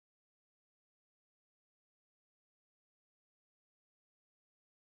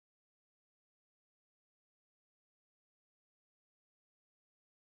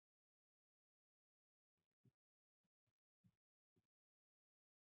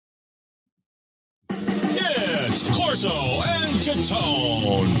Corso and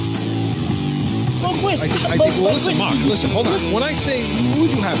Catone. Listen, Mark, hold on. When I say,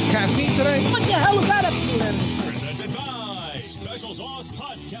 would you have caffeine today? What the hell is that up to then? Presented by Special Sauce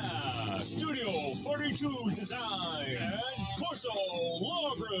Podcast, Studio 42 Design, and Corso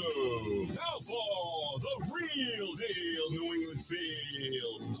Law Group. Now for the real deal New England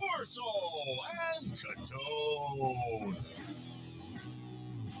feel, Corso and Catone.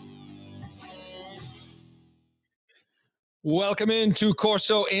 Welcome into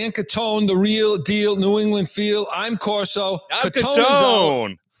Corso and Catone, the real deal New England feel. I'm Corso. I'm Catone is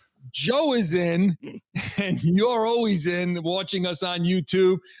Catone. out. Joe is in, and you're always in, watching us on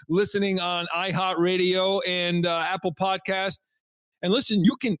YouTube, listening on iHeartRadio and Apple Podcast. And listen,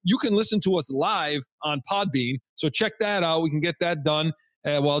 you can listen to us live on Podbean. So check that out. We can get that done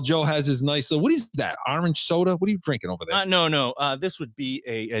while Joe has his nice little, what is that? Orange soda? What are you drinking over there? No. This would be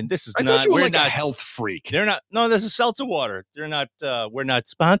and this is I not. thought you were we're like not a health freak. They're not. No, this is seltzer water. They're not. We're not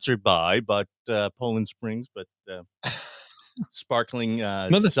sponsored by, but Poland Springs, but sparkling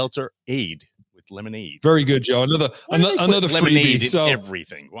seltzer aid with lemonade. Very good, Joe. Another lemonade freebie. in So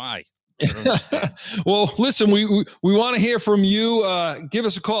everything. Why? I don't understand. Well, listen, we want to hear from you. Give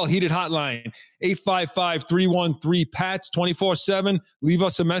us a call. Heated hotline, 855-313-PATS, 24/7. Leave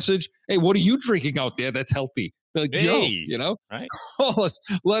us a message. Hey, what are you drinking out there that's healthy? Like, Joe, you know? Right? Call us.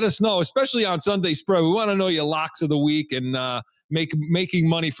 Let us know, especially on Sunday Spread. We want to know your locks of the week and making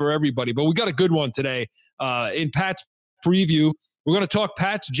money for everybody. But we got a good one today. In Pat's preview, we're going to talk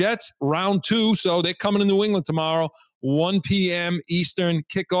Pats Jets round 2. So they're coming to New England tomorrow, 1 p.m. Eastern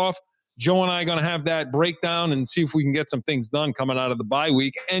kickoff. Joe and I are going to have that breakdown and see if we can get some things done coming out of the bye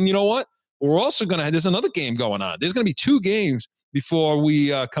week. And you know what? We're also going to have, there's another game going on. There's going to be 2 games before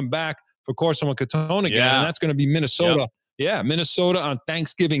we come back for Corso and Catone again. Yeah. And that's going to be Minnesota. Yep. Yeah, Minnesota on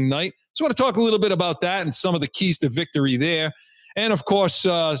Thanksgiving night. So I want to talk a little bit about that and some of the keys to victory there. And of course,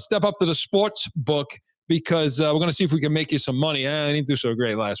 step up to the sports book because we're going to see if we can make you some money. I didn't do so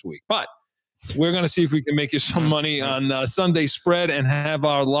great last week, but we're going to see if we can make you some money on Sunday Spread and have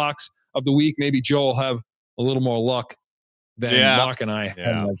our locks of the week. Maybe Joe will have a little more luck than Mark and I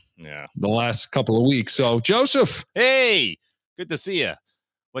had the last couple of weeks. So, Joseph. Hey, good to see you.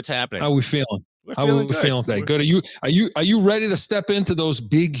 What's happening? How are we feeling? How are we feeling today? Good. Are you ready to step into those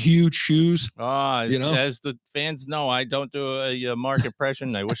big, huge shoes? As the fans know, I don't do a Mark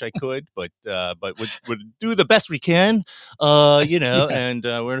impression. I wish I could, but would do the best we can. And we're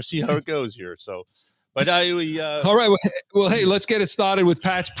gonna see how it goes here. So, but all right. Well, hey, let's get it started with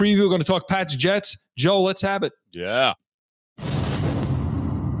Pat's preview. We're going to talk Pats Jets. Joe, let's have it. Yeah.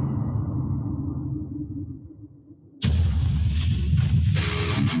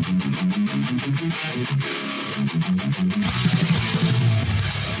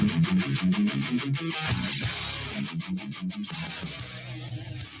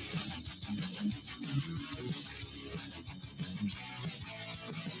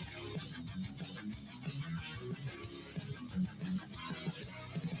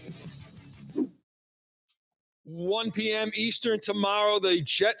 $1 p.m. Eastern tomorrow. The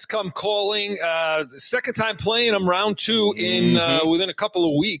Jets come calling. The second time playing them round 2 in within a couple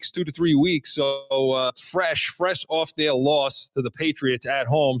of weeks, 2 to 3 weeks. So fresh off their loss to the Patriots at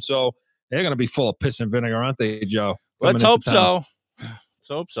home. So they're going to be full of piss and vinegar, aren't they, Joe? Let's hope so.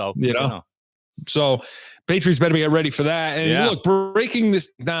 You know. So Patriots better get ready for that. And look, breaking this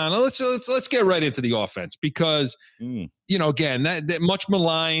down, let's get right into the offense because again, that much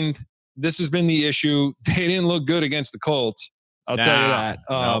maligned. This has been the issue. They didn't look good against the Colts. I'll tell you that.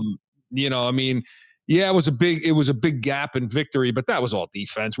 It was a big gap in victory, but that was all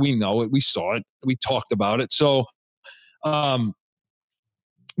defense. We know it. We saw it. We talked about it. So,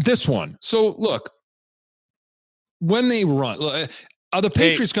 this one. So look, when they run, are the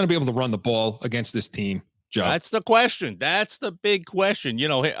Patriots going to be able to run the ball against this team, Joe? That's the question. That's the big question.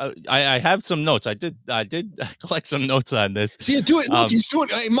 I have some notes. I did collect some notes on this. See, do it. Look, he's doing.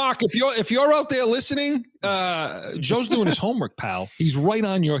 Hey, Mark, if you're out there listening, Joe's doing his homework, pal. He's right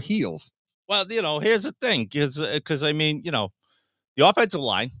on your heels. Well, here's the thing, because the offensive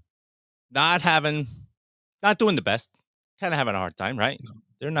line not doing the best, kind of having a hard time, right?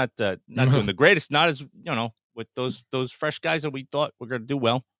 They're not doing the greatest. Not as with those fresh guys that we thought were going to do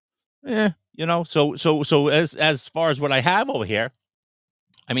well. So as far as what I have over here,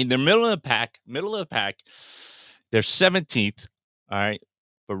 I mean, they're middle of the pack. They're 17th, all right,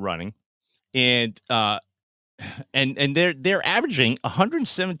 for running, and they're averaging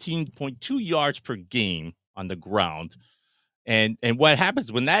 117.2 yards per game on the ground, and what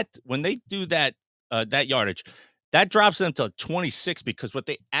happens when they do that yardage, that drops them to 26 because what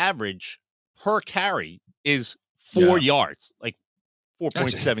they average per carry is 4 Yeah. yards, like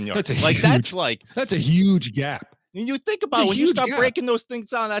That's 4.7 yards. that's a huge gap. When you think It's about a when you huge start gap. breaking those things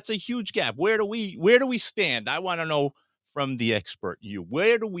down, that's a huge gap. Where do we stand? I want to know from the expert,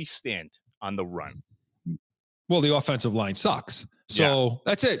 where do we stand on the run? Well, the offensive line sucks. So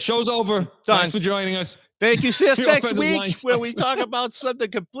that's it. Show's over. Done. Thanks for joining us. Thank you. See us The next offensive line week where we sucks. talk about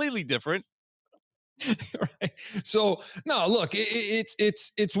something completely different. Right. So no, look,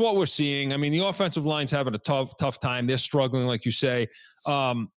 it's what we're seeing. I mean, the offensive line's having a tough time. They're struggling, like you say.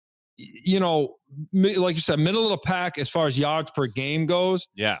 Like you said, middle of the pack as far as yards per game goes.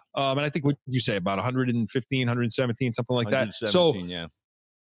 Yeah. And I think what did you say, about 115, 117, something like that. So yeah.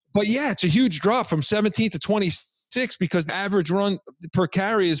 But yeah, it's a huge drop from 17 to 26 because the average run per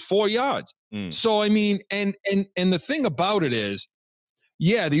carry is 4 yards. So I mean, and the thing about it is,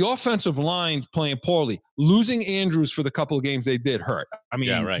 yeah, the offensive line's playing poorly. Losing Andrews for the couple of games they did hurt. I mean,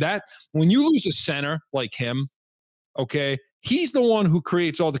 that when you lose a center like him, okay, he's the one who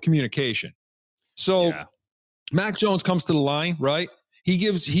creates all the communication. So Mac Jones comes to the line, right? He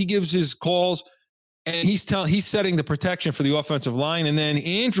gives his calls, and he's setting the protection for the offensive line, and then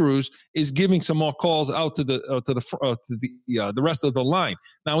Andrews is giving some more calls out to the rest of the line.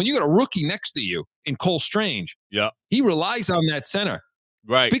 Now, when you got a rookie next to you in Cole Strange, he relies on that center.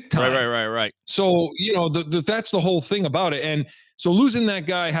 Right. Big time. Right. So, that's the whole thing about it. And so losing that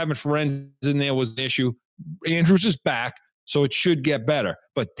guy, having Ferenz in there was an issue. Andrews is back, so it should get better.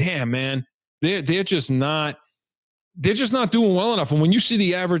 But damn, man, they're just not doing well enough. And when you see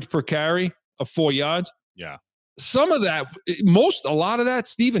the average per carry of 4 yards, some of that, a lot of that,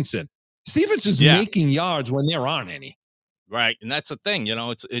 Stevenson's making yards when there aren't any. Right. And that's the thing,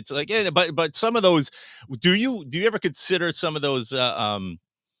 it's like, but some of those, do you ever consider some of those, dump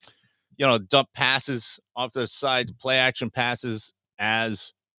passes off the side, play action passes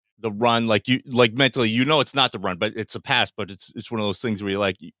as the run? Like mentally, it's not the run, but it's a pass, but it's one of those things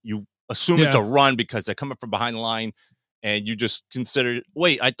where you assume it's a run because they're coming from behind the line, and you just consider,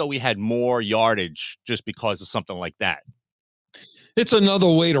 wait, I thought we had more yardage just because of something like that. It's another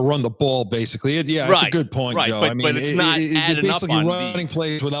way to run the ball, basically. It's a good point, Joe. But it's not adding up on running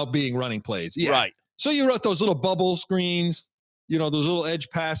plays without being running plays. Yeah. Right. So you wrote those little bubble screens, those little edge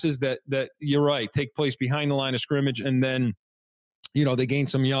passes that you're right, take place behind the line of scrimmage, and then, they gain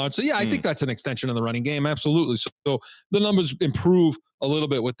some yards. So, I think that's an extension of the running game. Absolutely. So the numbers improve a little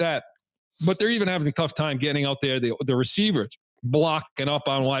bit with that. But they're even having a tough time getting out there, the receivers blocking up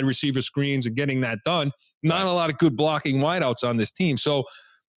on wide receiver screens and getting that done. Not a lot of good blocking wideouts on this team. So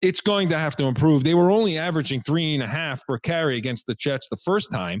it's going to have to improve. They were only averaging 3.5 per carry against the Jets the first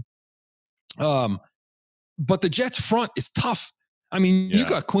time. But the Jets front is tough. I mean, you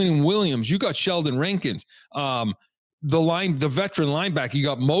got Quinnen Williams, you got Sheldon Rankins, the veteran linebacker, you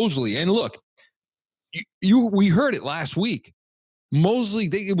got Mosley. And look, we heard it last week. Mosley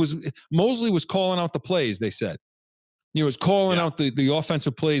was calling out the plays, they said. He was calling out the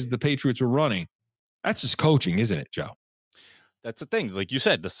offensive plays the Patriots were running. That's just coaching, isn't it, Joe? That's the thing. Like you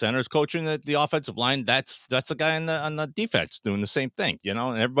said, the center's coaching the offensive line. That's the guy on the defense doing the same thing, and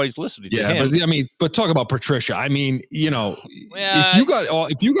everybody's listening to him. But talk about Patricia. I mean,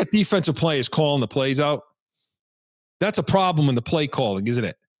 if you got defensive players calling the plays out, that's a problem in the play calling, isn't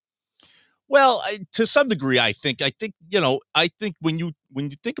it? Well, to some degree, I think when you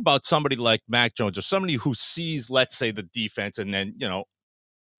think about somebody like Mac Jones or somebody who sees, let's say, the defense, and then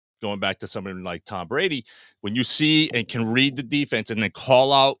going back to somebody like Tom Brady, when you see and can read the defense and then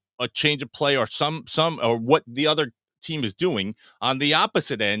call out a change of play or some or what the other team is doing on the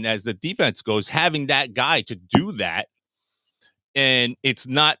opposite end as the defense goes, having that guy to do that, and it's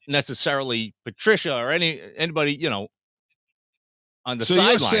not necessarily Patricia or anybody on the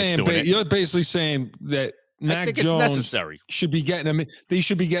sidelines doing it. You're basically saying that Mac Jones necessary. Should be getting him. They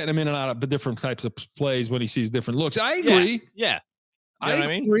should be getting him in and out of different types of plays when he sees different looks. I agree. Yeah. I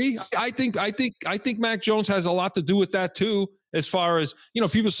agree. I think Mac Jones has a lot to do with that too. As far as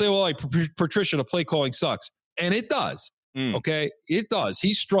people say, well, Patricia, the play calling sucks, and it does. Okay, it does.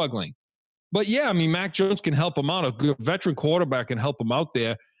 He's struggling, but Mac Jones can help him out. A good veteran quarterback can help him out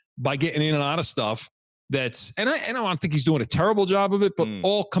there by getting in and out of stuff. And I don't think he's doing a terrible job of it, but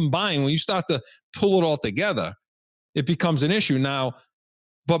all combined, when you start to pull it all together, it becomes an issue now.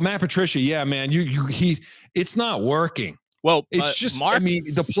 But Matt Patricia, it's not working. Well, it's just, Mark,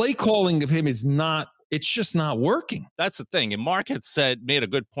 the play calling of him it's just not working. That's the thing. And Mark had made a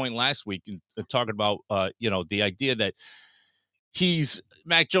good point last week in talking about, the idea that he's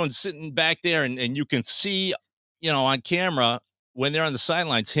Mac Jones sitting back there and you can see, on camera when they're on the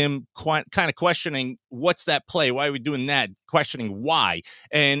sidelines, him kind of questioning, what's that play? Why are we doing that? Questioning why.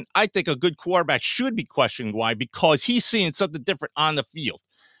 And I think a good quarterback should be questioning why, because he's seeing something different on the field.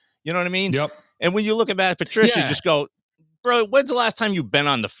 You know what I mean? Yep. And when you look at Matt Patricia, you just go, bro, when's the last time you've been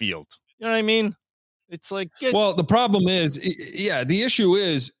on the field? You know what I mean? It's like, well, the problem is, the issue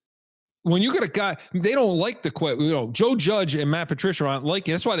is when you got a guy, they don't like Joe Judge and Matt Patricia aren't like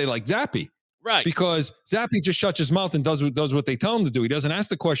it. That's why they like Zappe. Right. Because Zappe just shuts his mouth and does what they tell him to do. He doesn't ask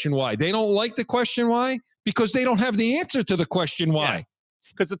the question why. They don't like the question why because they don't have the answer to the question why.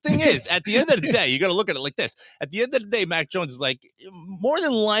 Because the thing is, at the end of the day, you got to look at it like this. At the end of the day, Mac Jones is like, more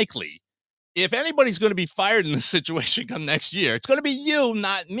than likely, if anybody's going to be fired in this situation come next year, it's going to be you,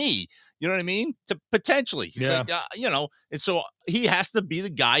 not me. You know what I mean? Potentially. Yeah. Like, and so he has to be the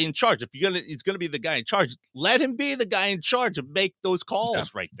guy in charge. If he's going to be the guy in charge, let him be the guy in charge and make those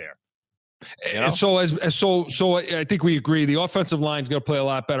calls right there. You know? So I think we agree the offensive line is going to play a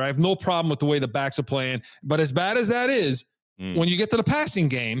lot better. I have no problem with the way the backs are playing, but as bad as that is, when you get to the passing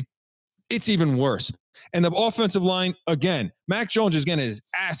game, it's even worse. And the offensive line, again, Mac Jones is getting his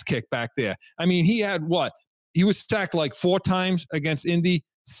ass kicked back there. I mean, he had he was sacked like 4 times against Indy,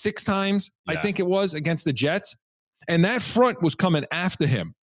 6 times, I think it was, against the Jets. And that front was coming after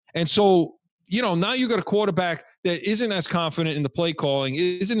him. And so, now you got a quarterback that isn't as confident in the play calling,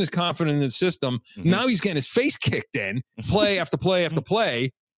 isn't as confident in the system. Mm-hmm. Now he's getting his face kicked in, play after play after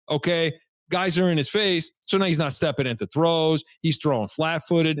play. Okay. Guys are in his face. So now he's not stepping into throws. He's throwing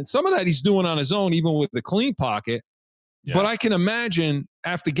flat-footed. And some of that he's doing on his own, even with the clean pocket. Yeah. But I can imagine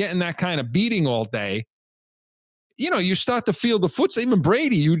after getting that kind of beating all day, you start to feel the footsteps. Even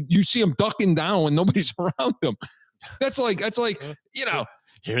Brady, you see him ducking down when nobody's around him. That's like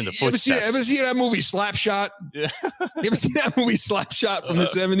hearing the footsteps. Ever see that movie Slapshot? Yeah. You ever see that movie Slapshot from the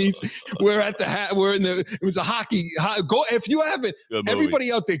 70s? It was a hockey. Go if you haven't.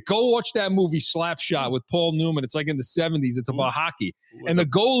 Everybody out there, go watch that movie Slapshot with Paul Newman. It's like in the 70s. It's about hockey, and the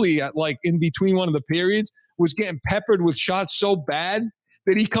goalie, like in between one of the periods, was getting peppered with shots so bad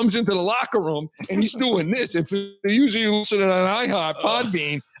that he comes into the locker room and he's doing this. If you're usually listening on iHeart,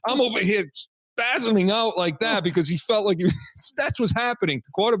 Podbean, I'm over here spasming out like that because he felt like that's what's happening to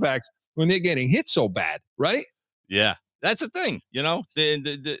quarterbacks when they're getting hit so bad, right? Yeah, that's the thing, and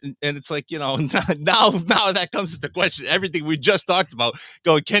it's like, now that comes into question. Everything we just talked about,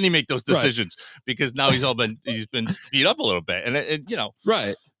 going, can he make those decisions? Right. Because now he's been beat up a little bit, and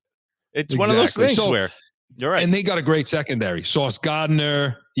right. It's one of those things where. You're right. And they got a great secondary. Sauce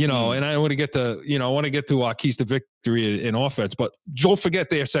Gardner, and I want to get to keys to victory in offense, but don't forget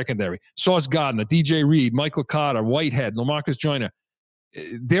their secondary. Sauce Gardner, DJ Reed, Michael Carter, Whitehead, LaMarcus Joyner.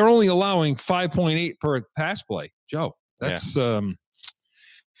 They're only allowing 5.8 per pass play. Joe, that's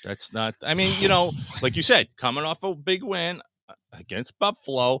that's not, I mean, like you said, coming off a big win against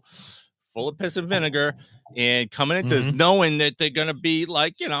Buffalo, full of piss and vinegar, and coming into knowing that they're going to be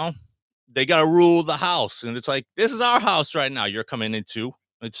like, they got to rule the house. And it's like, this is our house right now you're coming into.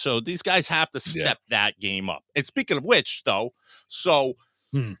 And so these guys have to step that game up. And speaking of which, though,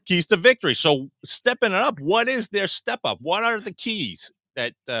 keys to victory. So stepping it up, what is their step up? What are the keys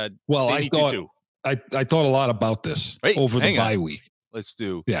that they need to do? I thought a lot about this over the bye week. Let's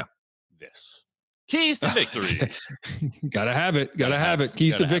do this. Keys to victory. Gotta have it.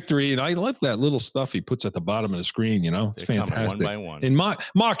 Keys to victory. And I love that little stuff he puts at the bottom of the screen. It's fantastic. One by one. And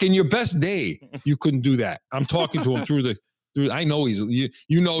Mark, in your best day, you couldn't do that. I'm talking to him through. I know he's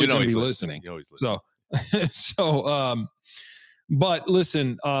gonna be listening. But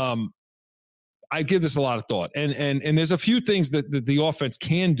listen, I give this a lot of thought, and there's a few things that the offense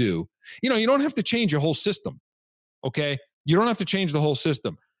can do. You don't have to change your whole system. Okay, you don't have to change the whole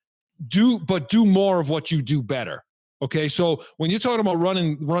system. Do more of what you do better. Okay, so when you're talking about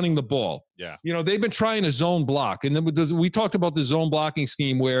running the ball, they've been trying a zone block, and then we talked about the zone blocking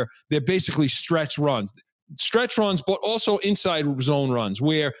scheme where they're basically stretch runs, but also inside zone runs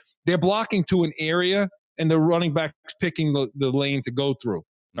where they're blocking to an area and the running back's picking the lane to go through.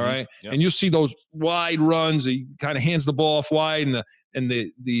 All right, and you'll see those wide runs. He kind of hands the ball off wide, and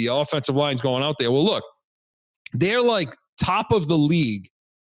the offensive line's going out there. Well, look, they're like top of the league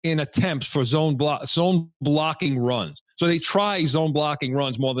in attempts for zone blocking runs. So they try zone blocking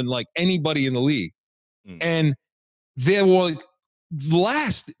runs more than like anybody in the league. And they're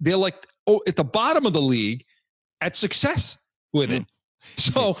they're like at the bottom of the league at success with it.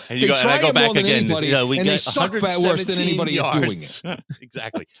 So and they try it more than again. anybody, and they suck worse than anybody doing it.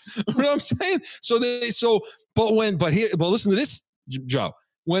 Exactly. You know what I'm saying? But listen to this, Joe.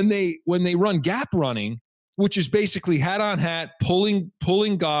 When they run gap running, which is basically hat on hat, pulling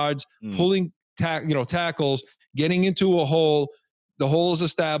guards, pulling tackles, getting into a hole. The hole is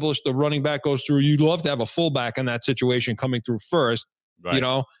established. The running back goes through. You'd love to have a fullback in that situation coming through first. Right.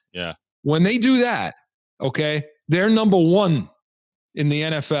 Yeah. When they do that, okay, they're number one in the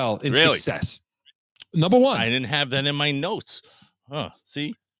NFL in success. Number one. I didn't have that in my notes.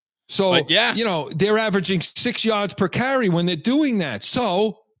 See? So, they're averaging 6 yards per carry when they're doing that.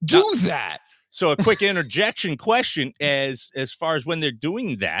 So, do that. So, a quick interjection question as far as when they're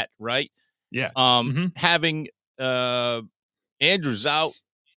doing that, right? Yeah. Having Andrews out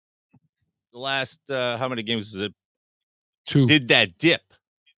the last, how many games was it? 2. Did that dip?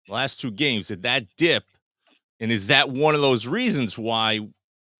 The last 2 games, did that dip? And is that one of those reasons why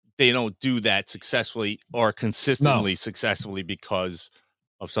they don't do that successfully or consistently successfully because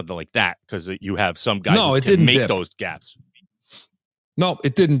of something like that? Because you have some guys who can make those gaps. No,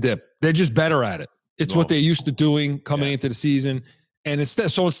 it didn't dip. They're just better at it. It's what they're used to doing coming into the season. And instead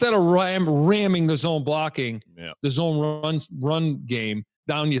of ramming the zone blocking, the zone run game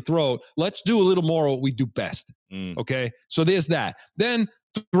down your throat, let's do a little more of what we do best. Okay, so there's that. Then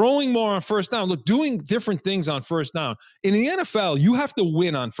throwing more on first down. Look, doing different things on first down. In the NFL, you have to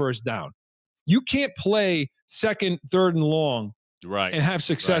win on first down. You can't play second, third, and long and have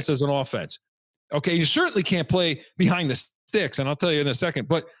success as an offense. Okay, you certainly can't play behind the sticks, and I'll tell you in a second.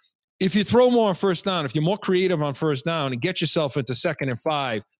 But if you throw more on first down, if you're more creative on first down and get yourself into 2nd and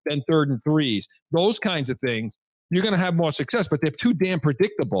 5, then 3rd and 3s, those kinds of things, you're going to have more success. But they're too damn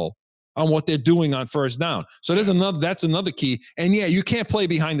predictable on what they're doing on first down. So that's another key. And you can't play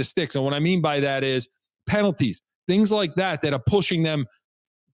behind the sticks. And what I mean by that is penalties, things like that are pushing them,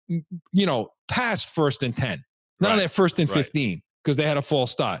 past 1st and 10, not at 1st and 15 because they had a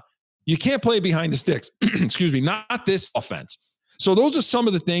false start. You can't play behind the sticks. Excuse me, not this offense. So those are some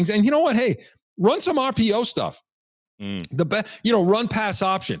of the things. And you know what? Hey, run some RPO stuff. The best, run pass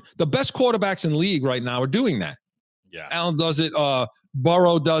option. The best quarterbacks in the league right now are doing that. Yeah. Allen does it.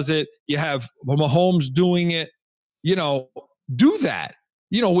 Burrow does it. You have Mahomes doing it. Do that.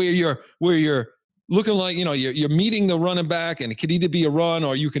 Where you're looking like, you're meeting the running back and it could either be a run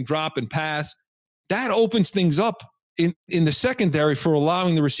or you can drop and pass. That opens things up in the secondary for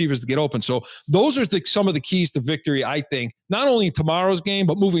allowing the receivers to get open. So those are some of the keys to victory, I think, not only in tomorrow's game,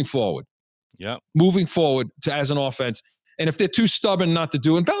 but moving forward. Yeah. Moving forward as an offense. And if they're too stubborn not to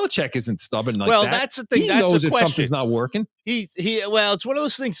do it, Belichick isn't stubborn like that. Well, that's the thing. He that's knows the if question. Something's not working. Well, it's one of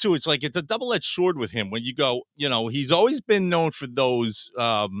those things too. It's like it's a double-edged sword with him. When you go, he's always been known for those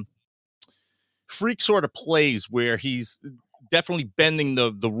freak sort of plays where he's definitely bending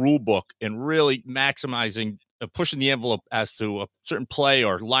the rule book and really maximizing, pushing the envelope as to a certain play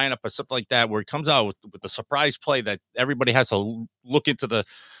or lineup or something like that, where he comes out with a surprise play that everybody has to look into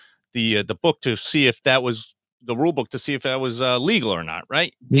the book to see if that was the rule book to see if that was legal or not,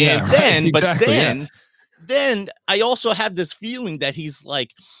 right? Yeah, and then, exactly, but then I also have this feeling that he's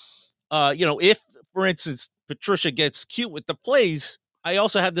like, if, for instance, Patricia gets cute with the plays, I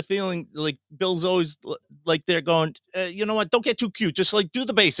also have the feeling like Bill's always like they're going, you know what? Don't get too cute. Just like do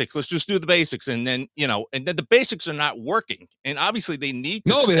the basics. Let's just do the basics, and then the basics are not working, and obviously they need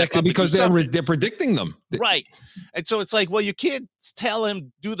to because they're predicting them, right? And so it's like, well, you can't tell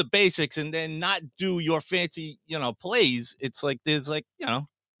him do the basics and then not do your fancy, plays. It's like there's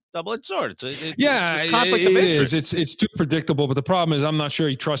double-edged sword. It's a conflict of interest. It's too predictable, but the problem is I'm not sure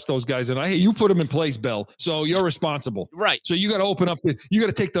he trusts those guys. And hey, you put them in place, Bill. So you're responsible, right? So you got to open up you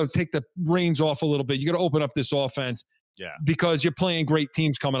got to take the reins off a little bit. You got to open up this offense, because you're playing great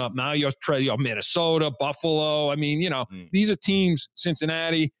teams coming up now. You're Minnesota, Buffalo. I mean, these are teams.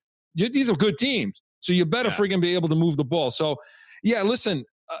 Cincinnati. These are good teams. So you better friggin' be able to move the ball. So listen,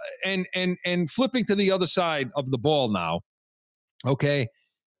 and flipping to the other side of the ball now, okay.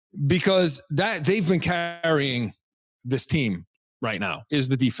 Because that they've been carrying this team right now is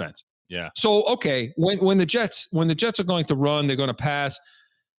the defense. Yeah. So okay, when the Jets are going to run, they're going to pass.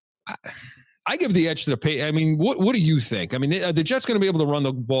 I give the edge to the Patriots. I mean, what do you think? I mean, the Jets going to be able to run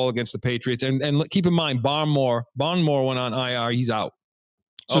the ball against the Patriots, and keep in mind, Barmore went on IR. He's out.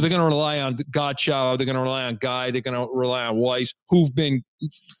 So they're going to rely on Godchow. They're going to rely on Guy. They're going to rely on Weiss,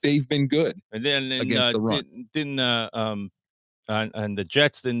 they've been good. And then against the run. And the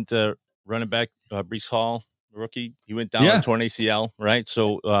Jets didn't running back Breece Hall, rookie. He went down and torn ACL, right?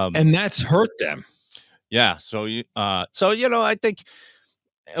 So and that's hurt them. Yeah. So I think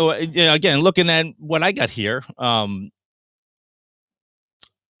again, looking at what I got here in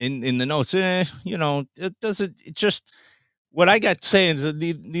the notes, it doesn't. It just what I got saying is that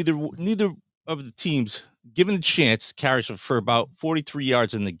neither of the teams, given the chance, carries for about 43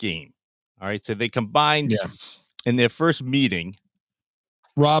 yards in the game. All right, so they combined in their first meeting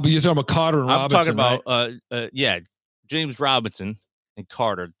Rob, you're talking about Carter and I'm Robinson, talking about James Robinson and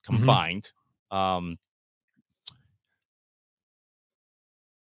Carter combined.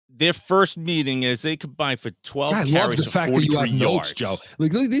 Their first meeting is they combined for 12 I love carries the for fact that you 43 have notes, yards. Joe.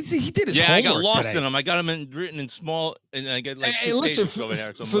 Like he did his homework I got lost today. in them. I got them written in small, and I get like Hey, two listen, pages over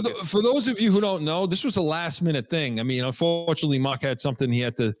there. So for those of you who don't know, this was a last minute thing. I mean, unfortunately, Mark had something he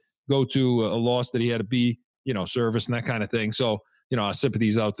had to go to, a loss that he had to be, service and that kind of thing. So, our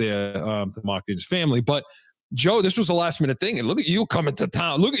sympathies out there to Mark and his family. But Joe, this was a last minute thing. And look at you coming to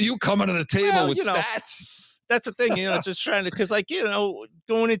town. Look at you coming to the table with stats. That's the thing, just trying to, because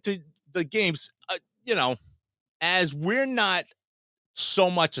going into the games, as we're not so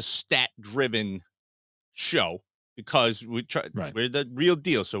much a stat driven show, because we're the real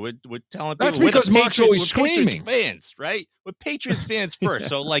deal. So we're telling people that's because Mark's always screaming. Patriots fans, right? We're Patriots fans first.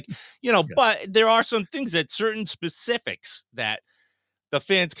 So but there are some things that certain specifics that the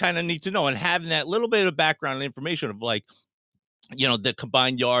fans kind of need to know, and having that little bit of background information of the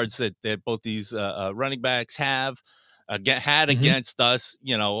combined yards that both these running backs had against us.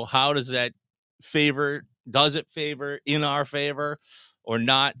 How does that favor? Does it favor in our favor or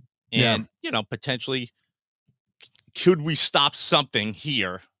not? And potentially, could we stop something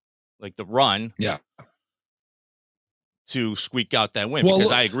here, like the run? Yeah. To squeak out that win,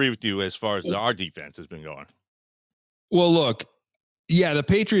 because I agree with you as far as our defense has been going. Well, look, the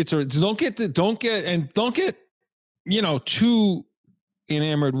Patriots don't get too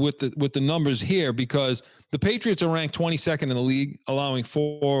enamored with the numbers here, because the Patriots are ranked 22nd in the league, allowing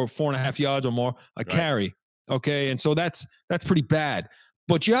 4.5 yards or more a carry. Okay. And so that's pretty bad.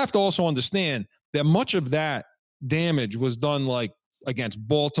 But you have to also understand that much of that damage was done like against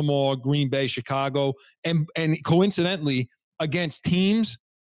Baltimore, Green Bay, Chicago, and coincidentally against teams,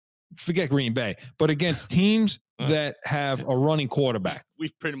 forget Green Bay, but against teams that have a running quarterback.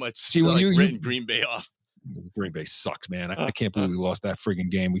 We've pretty much written Green Bay off. Green Bay sucks, man. I can't believe we lost that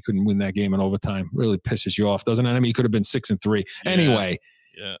friggin' game. We couldn't win that game in overtime. Really pisses you off, doesn't it? I mean, it could have been 6-3. Anyway,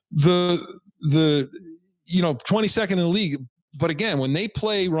 the 22nd in the league. But again, when they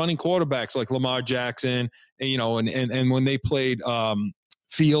play running quarterbacks like Lamar Jackson, and when they played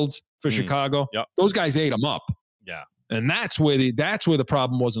Fields for Chicago, those guys ate them up. Yeah. And that's where the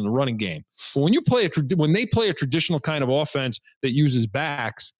problem was in the running game. But when they play a traditional kind of offense that uses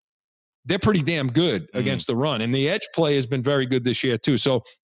backs, they're pretty damn good against the run. And the edge play has been very good this year too. So,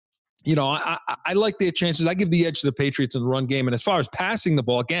 I like their chances. I give the edge to the Patriots in the run game. And as far as passing the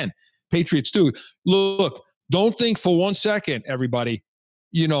ball, again, Patriots too. Look, don't think for 1 second, everybody,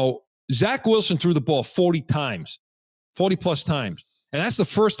 Zach Wilson threw the ball 40 plus times. And that's the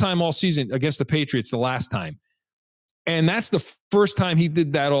first time all season against the Patriots, the last time. And that's the first time he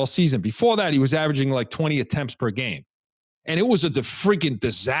did that all season. Before that, he was averaging like 20 attempts per game. And it was a freaking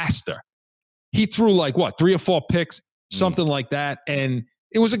disaster. He threw 3 or 4 picks, something like that. And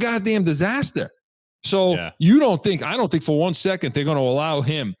it was a goddamn disaster. So I don't think for 1 second they're going to allow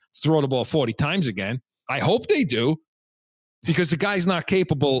him to throw the ball 40 times again. I hope they do, because the guy's not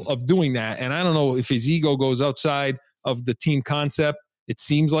capable of doing that. And I don't know if his ego goes outside of the team concept. It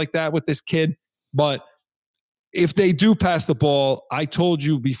seems like that with this kid. But if they do pass the ball, I told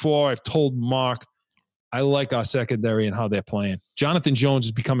you before, I've told Mark, I like our secondary and how they're playing. Jonathan Jones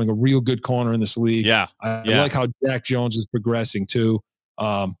is becoming a real good corner in this league. Yeah. I like how Jack Jones is progressing too.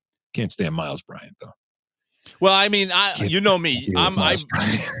 Can't stand Miles Bryant though. Well, I mean, you know me.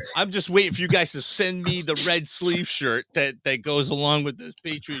 I'm just waiting for you guys to send me the red sleeve shirt that goes along with this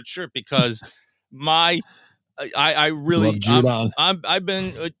Patriot shirt, because I really I've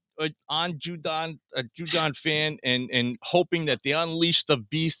been on Judon, a Judon fan, and hoping that they unleash the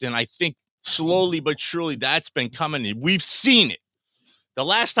beast. And I think slowly but surely that's been coming. We've seen it. The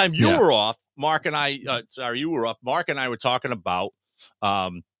last time you were off, Mark and I were talking about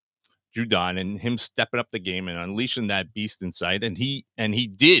Judon and him stepping up the game and unleashing that beast inside, and he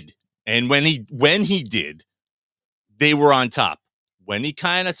did. And when he did, they were on top. When he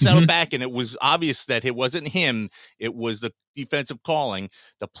kind of settled back, and it was obvious that it wasn't him, it was the defensive calling,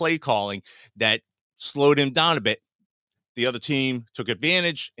 the play calling that slowed him down a bit. The other team took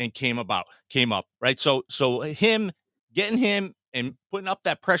advantage and came up, right? So getting him and putting up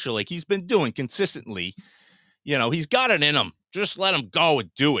that pressure like he's been doing consistently, he's got it in him. Just let him go and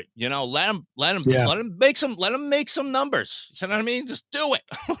do it. Let him make some numbers. You know what I mean? Just do it.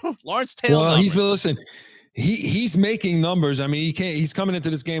 Lawrence Taylor. Well, he's making numbers. I mean, he's coming into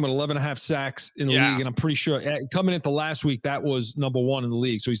this game with 11.5 sacks in the league. And I'm pretty sure coming into last week, that was number 1 in the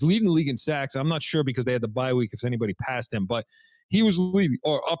league. So he's leading the league in sacks. I'm not sure because they had the bye week if anybody passed him, but he was leading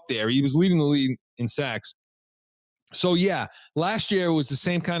or up there. He was leading the league in sacks. So, yeah, last year was the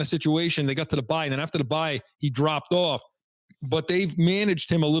same kind of situation. They got to the bye, and then after the bye, he dropped off. But they've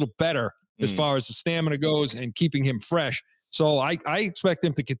managed him a little better as far as the stamina goes and keeping him fresh. So I expect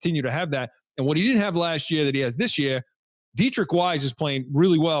him to continue to have that. And what he didn't have last year that he has this year, Dietrich Wise is playing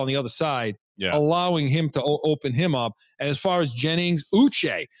really well on the other side, allowing him to open him up. And as far as Jennings,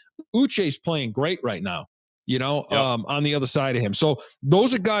 Uche's playing great right now, on the other side of him. So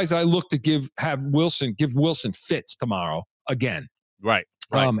those are guys I look to give Wilson fits tomorrow again. Right.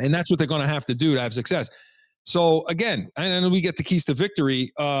 And that's what they're going to have to do to have success. So again, and then we get the keys to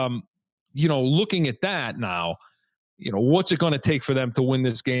victory. Looking at that now, what's it going to take for them to win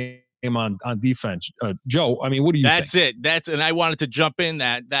this game on defense? Joe, I mean, what do you think? And I wanted to jump in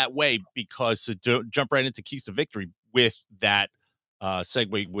that way because to jump right into keys to victory with that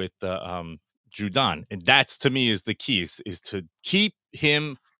segue with Judon. And that's, to me, is the key is to keep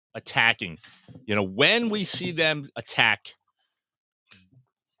him attacking. When we see them attack,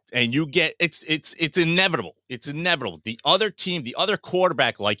 and you get it's inevitable. It's inevitable. The other team, the other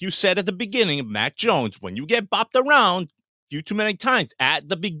quarterback, like you said at the beginning, Mac Jones, when you get bopped around a few too many times at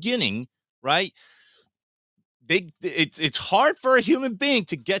the beginning, right? It's hard for a human being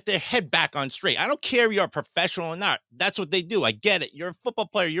to get their head back on straight. I don't care if you're a professional or not. That's what they do. I get it. You're a football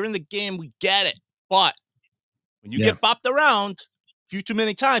player. You're in the game. We get it. But when you get bopped around few too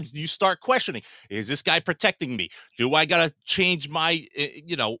many times, you start questioning, is this guy protecting me? Do I got to change my,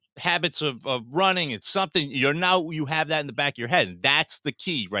 habits of running? It's something you have that in the back of your head. And that's the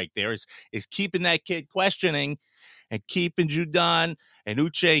key right there is keeping that kid questioning and keeping Judon and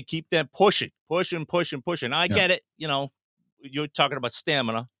Uche, keep them pushing. I get it. You're talking about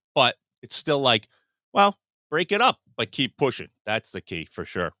stamina, but it's still like, well, break it up, but keep pushing. That's the key for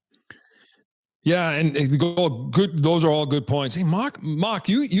sure. Yeah, and good. Those are all good points. Hey, Mark,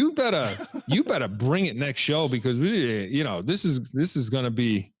 you better bring it next show because this is going to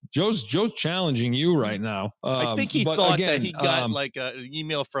be Joe's challenging you right now. I think he thought that he got like an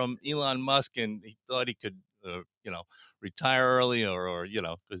email from Elon Musk and he thought he could, retire early or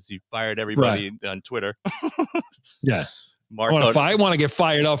because he fired everybody on Twitter. Yeah. Mark I want to get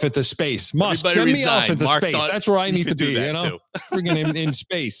fired off at the space. Musk, send me off at the space. That's where I need to be, Friggin' in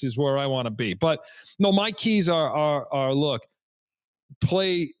space is where I want to be. But no, my keys are look,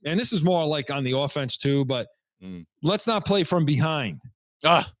 play, and this is more like on the offense too, but let's not play from behind.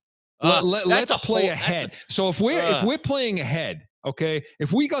 Let's play ahead. So if we're playing ahead, okay,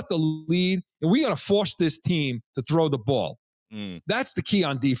 if we got the lead and we got to force this team to throw the ball. That's the key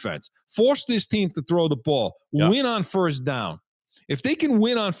on defense. Force this team to throw the ball. Win on first down. If they can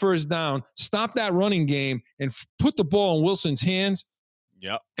win on first down, stop that running game and put the ball in Wilson's hands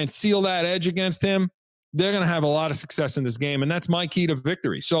and seal that edge against him, they're going to have a lot of success in this game, and that's my key to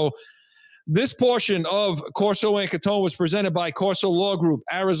victory. So this portion of Corso and Catone was presented by Corso Law Group,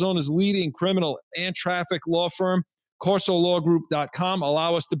 Arizona's leading criminal and traffic law firm, CorsoLawGroup.com.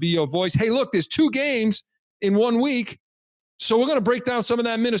 Allow us to be your voice. Hey, look, there's 2 games in 1 week. So we're going to break down some of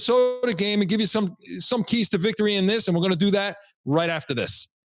that Minnesota game and give you some keys to victory in this, and we're going to do that right after this.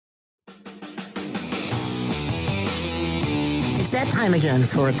 It's that time again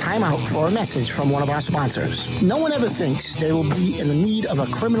for a timeout for a message from one of our sponsors. No one ever thinks they will be in the need of a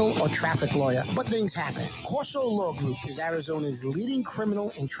criminal or traffic lawyer, but things happen. Corso Law Group is Arizona's leading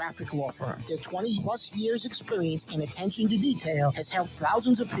criminal and traffic law firm. Their 20-plus years experience and attention to detail has helped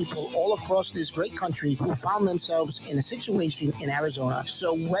thousands of people all across this great country who found themselves in a situation in Arizona.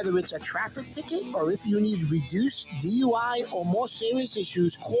 So whether it's a traffic ticket or if you need reduced DUI or more serious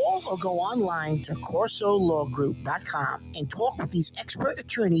issues, call or go online to CorsoLawGroup.com and talk with these expert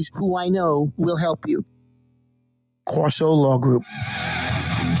attorneys who I know will help you. Corso Law Group.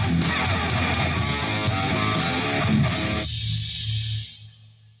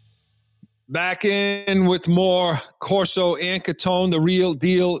 Back in with more Corso and Catone, the real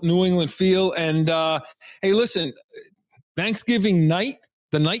deal New England feel. And hey, listen, Thanksgiving night,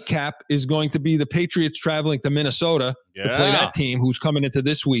 the nightcap is going to be the Patriots traveling to Minnesota to play that team who's coming into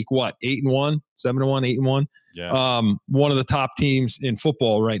this week, 8-1, 7-1, 8-1. Yeah. One of the top teams in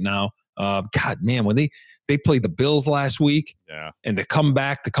football right now. God, man, when they played the Bills last week and to come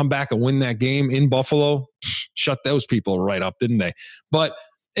back and win that game in Buffalo, shut those people right up, didn't they?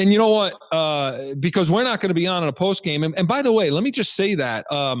 And you know what? Because we're not going to be on a post game. And by the way, let me just say that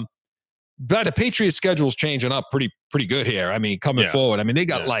but the Patriots schedule is changing up pretty good here. I mean, coming forward. I mean, they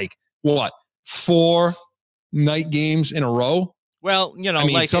got 4 night games in a row. Well,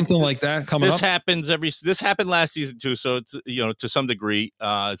 something like that coming up. This happened last season too. So it's, to some degree,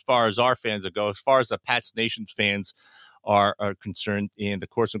 as far as our fans go, as far as the Pats Nations fans are concerned, and of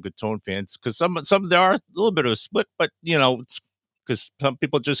course some good Tone fans, because some there are a little bit of a split, but it's because some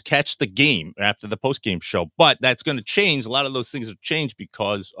people just catch the game after the post-game show. But that's going to change. A lot of those things have changed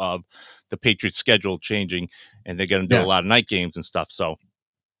because of the Patriots schedule changing, and they're going to do a lot of night games and stuff. So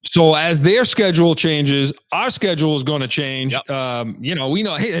as their schedule changes, our schedule is going to change. Yep. We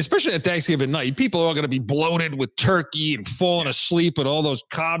know, hey, especially at Thanksgiving night, people are going to be bloated with turkey and falling asleep with all those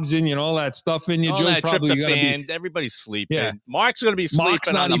carbs in you and all that stuff in you. All Joe's that probably going to be. Everybody's sleeping. Yeah. Mark's going to be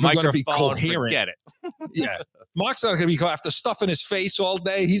sleeping on the microphone. Forget it. Yeah. Mark's not going to be after stuffing his face all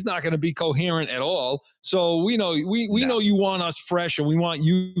day. He's not going to be coherent at all. So we know know you want us fresh, and we want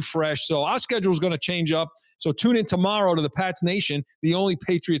you fresh. So our schedule is going to change up. So tune in tomorrow to the Pats Nation, the only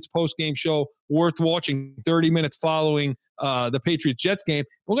Patriots post-game show worth watching, 30 minutes following the Patriots-Jets game.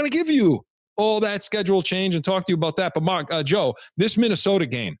 We're going to give you all that schedule change and talk to you about that. But Mark, Joe, this Minnesota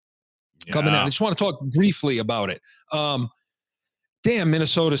game coming out, I just want to talk briefly about it. Damn,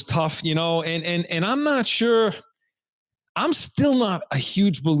 Minnesota's tough, and I'm not sure. I'm still not a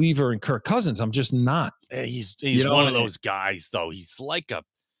huge believer in Kirk Cousins. I'm just not. He's one of those guys, though. He's like a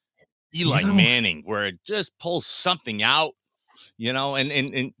Eli Manning, where it just pulls something out,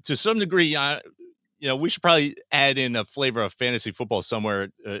 and to some degree, we should probably add in a flavor of fantasy football somewhere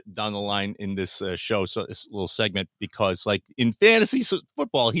down the line in this show, so this little segment, because like in fantasy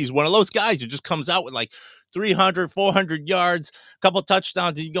football, he's one of those guys who just comes out with like 300, 400 yards, a couple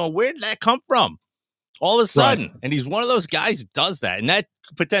touchdowns, and you go, where did that come from? All of a sudden, right. And he's one of those guys who does that, and that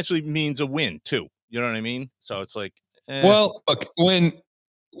potentially means a win too. You know what I mean? So it's like, well, look, when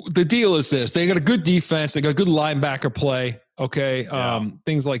the deal is this, they got a good defense, they got a good linebacker play, okay,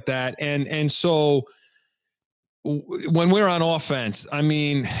 things like that, and so when we're on offense, I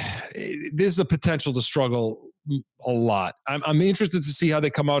mean, there's the potential to struggle a lot. I'm interested to see how they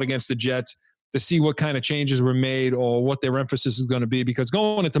come out against the Jets, to see what kind of changes were made or what their emphasis is going to be, because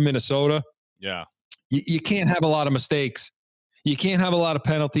going into Minnesota, you can't have a lot of mistakes. You can't have a lot of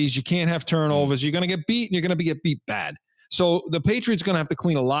penalties. You can't have turnovers. You're going to get beat, and you're going to get beat bad. So the Patriots are going to have to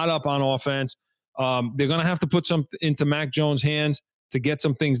clean a lot up on offense. They're going to have to put some into Mac Jones' hands to get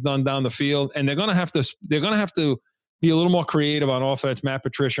some things done down the field, and they're going to have to be a little more creative on offense, Matt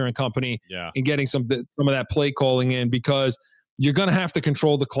Patricia and company, in getting some of that play calling in, because you're going to have to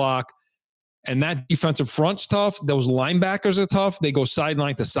control the clock. And that defensive front's tough. Those linebackers are tough. They go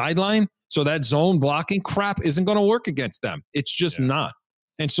sideline to sideline. So that zone blocking crap isn't going to work against them. It's just not.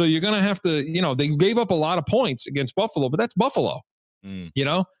 And so you're going to have to, they gave up a lot of points against Buffalo, but that's Buffalo,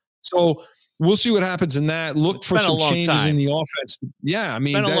 So we'll see what happens in that. Look for some changes in the offense. Yeah, I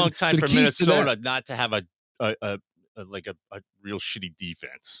mean, it's been a long time for Minnesota not to have a real shitty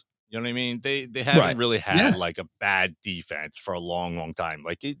defense. You know what I mean? They haven't really had like a bad defense for a long, long time.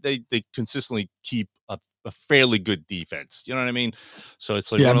 Like they consistently keep a fairly good defense. You know what I mean? So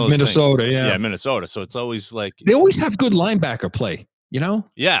it's like one of those Minnesota, things. Yeah, Minnesota. So it's always like they always have good linebacker play. Yeah,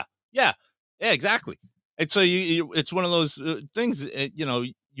 exactly. And so it's one of those things.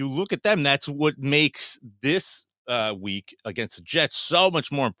 You look at them. That's what makes this week against the Jets so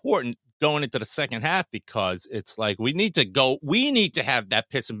much more important going into the second half, because it's like we need to have that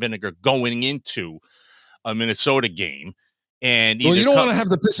piss and vinegar going into a Minnesota game. And you don't want to have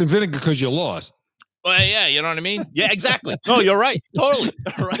the piss and vinegar because you lost. Well, yeah, you know what I mean? Yeah, exactly. No, you're right. Totally.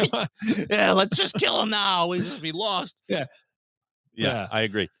 Right. Yeah, let's just kill them now. We lost. Yeah, I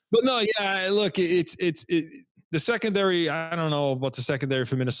agree. But no, look, it's the secondary. I don't know about the secondary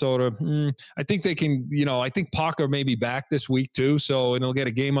for Minnesota. I think they can, I think Parker may be back this week too. So, and he'll get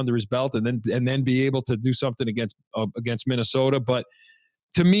a game under his belt and then be able to do something against Minnesota. But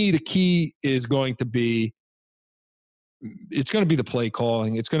to me, the key is going to be, it's going to be the play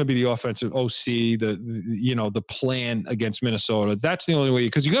calling. It's going to be the offensive OC, the plan against Minnesota. That's the only way,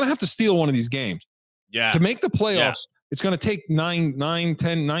 because you're going to have to steal one of these games. Yeah. To make the playoffs, it's going to take 9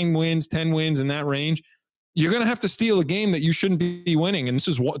 wins, 10 wins in that range. You're going to have to steal a game that you shouldn't be winning, and this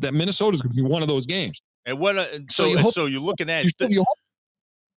is that Minnesota is going to be one of those games. And what? So you're looking at.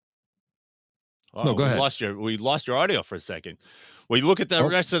 No, go ahead. We lost your audio for a second. Well, you look at the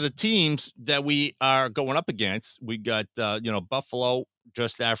rest of the teams that we are going up against. We got Buffalo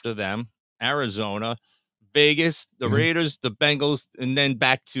just after them, Arizona, Vegas, the Raiders, the Bengals, and then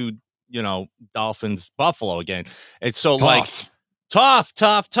back to Dolphins, Buffalo again. It's so tough. Tough.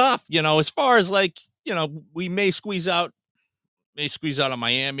 As far as like. We may squeeze out of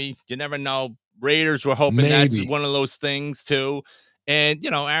Miami. You never know. Raiders, we're hoping that's one of those things too. And,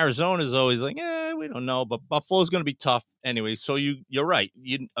 Arizona's always like, we don't know. But Buffalo's going to be tough anyway. So you're right.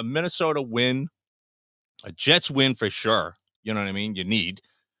 A Minnesota win, a Jets win for sure. You know what I mean? You need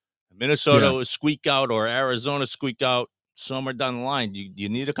a Minnesota squeak out or Arizona squeak out. somewhere down the line, you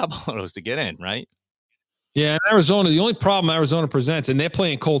need a couple of those to get in, right? Yeah, in Arizona, the only problem Arizona presents, and they're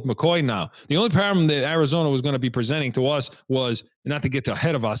playing Colt McCoy now. The only problem that Arizona was going to be presenting to us was, not to get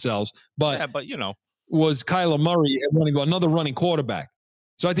ahead of ourselves, but was Kyler Murray running another running quarterback.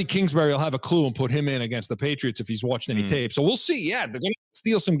 So I think Kingsbury will have a clue and put him in against the Patriots if he's watched any tape. So we'll see. Yeah, they're going to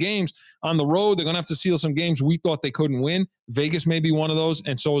steal some games on the road. They're going to have to steal some games we thought they couldn't win. Vegas may be one of those,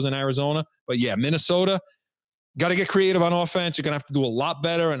 and so is in Arizona. But yeah, Minnesota, got to get creative on offense. You're going to have to do a lot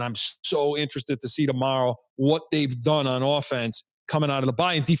better, and I'm so interested to see tomorrow what they've done on offense coming out of the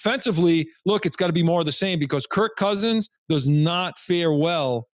bye. And defensively, look, it's got to be more of the same because Kirk Cousins does not fare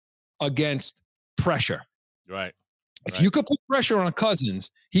well against pressure. Right. If you could put pressure on Cousins,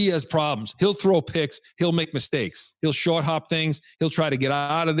 he has problems. He'll throw picks. He'll make mistakes. He'll short hop things. He'll try to get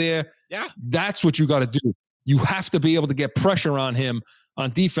out of there. Yeah. That's what you got to do. You have to be able to get pressure on him on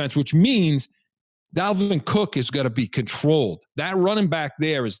defense, which means Dalvin Cook is going to be controlled. That running back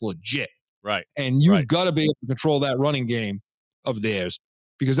there is legit. Right. And you've got to be able to control that running game of theirs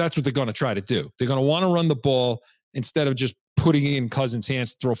because that's what they're going to try to do. They're going to want to run the ball instead of just putting it in Cousins'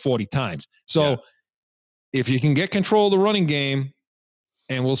 hands to throw 40 times. So if you can get control of the running game,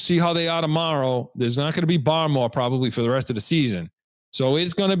 and we'll see how they are tomorrow, there's not going to be Barmore probably for the rest of the season. So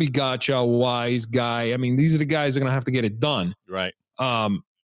it's going to be Gotcha, Wise, Guy. I mean, these are the guys that are going to have to get it done. Right. And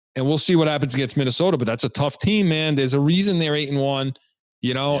we'll see what happens against Minnesota, but that's a tough team, man. There's a reason they're 8-1,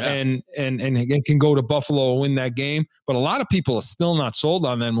 and can go to Buffalo and win that game. But a lot of people are still not sold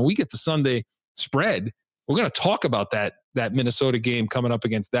on them. When we get to Sunday spread, we're going to talk about that Minnesota game coming up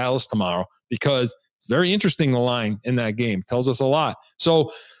against Dallas tomorrow because it's very interesting, the line in that game. Tells us a lot.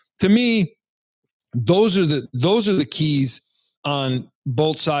 So to me, those are the keys on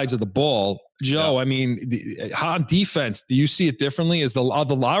both sides of the ball. Joe, I mean, on defense, do you see it differently? Are the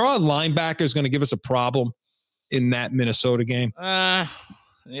linebackers going to give us a problem in that Minnesota game?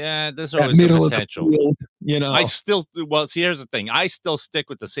 Yeah, there's always the potential. Here's the thing. I still stick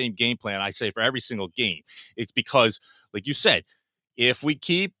with the same game plan I say for every single game. It's because, like you said, if we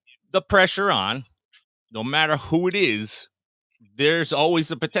keep the pressure on, no matter who it is, there's always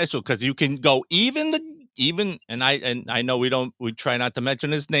the potential because you can go and I know we try not to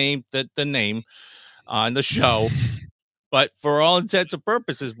mention his name, the name on the show, but for all intents and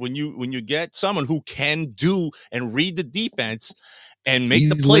purposes, when you get someone who can do and read the defense and make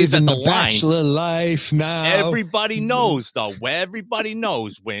the plays at the line, bachelor life now. Everybody knows though. Everybody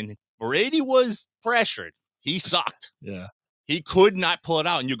knows when Brady was pressured, he sucked. Yeah, he could not pull it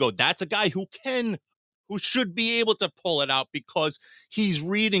out, and you go, that's a guy who should be able to pull it out because he's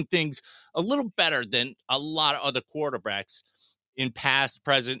reading things a little better than a lot of other quarterbacks in past,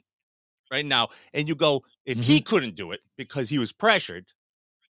 present, right now. And you go, if he couldn't do it because he was pressured,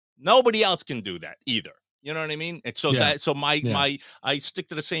 nobody else can do that either. You know what I mean? And so I stick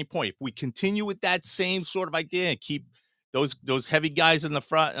to the same point. If we continue with that same sort of idea and keep those heavy guys in the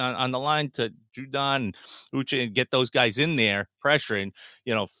front on the line to Judon and Uche and get those guys in there pressuring,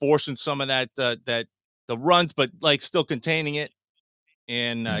 forcing some of that the runs, but like still containing it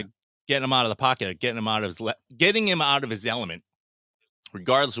and getting him out of the pocket, getting him out of his element,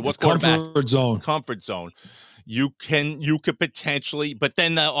 regardless of what comfort zone. You could potentially, but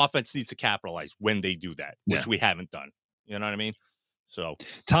then the offense needs to capitalize when they do that, which we haven't done. You know what I mean? So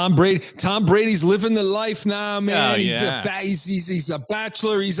Tom Brady's living the life now, man. He's a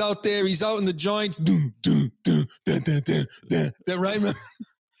bachelor. He's out there. He's out in the joints. That right, man?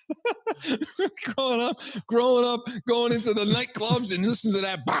 growing up, going into the nightclubs and listening to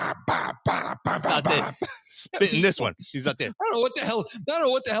that. Out there spitting this one. He's out there. I don't know what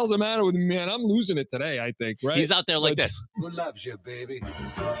the hell's the matter with me, man. I'm losing it today, I think, right? He's out there like this. Who loves you, baby?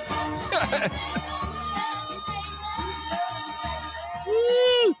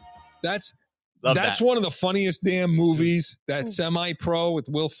 That's one of the funniest damn movies. That Semi-Pro with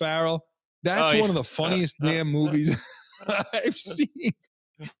Will Ferrell. That's one of the funniest damn movies I've seen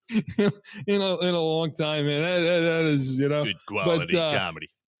in a long time, man. That is, good quality comedy.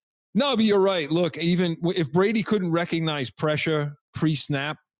 No, but you're right. Look, even if Brady couldn't recognize pressure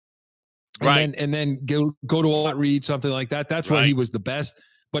pre-snap, and then go to a read, something like that, that's where he was the best.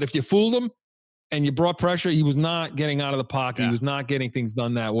 But if you fooled him and you brought pressure, he was not getting out of the pocket. He was not getting things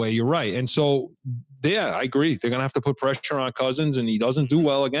done that way. You're right. And so, I agree. They're going to have to put pressure on Cousins, and he doesn't do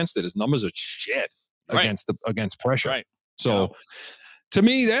well against it. His numbers are shit against pressure. Right. So, to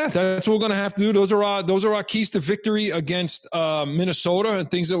me, that's what we're going to have to do. Those are our keys to victory against Minnesota and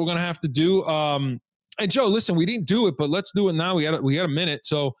things that we're going to have to do. And Joe, listen, we didn't do it, but let's do it now. We got a minute.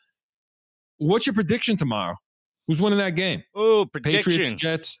 So, what's your prediction tomorrow? Who's winning that game? Oh, prediction. Patriots,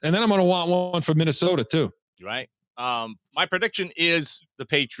 Jets. And then I'm going to want one for Minnesota too. Right. My prediction is the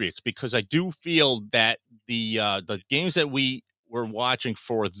Patriots, because I do feel that the games that we were watching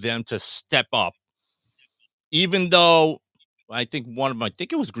for them to step up, even though I think I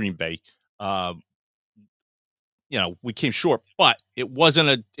think it was Green Bay. We came short, but it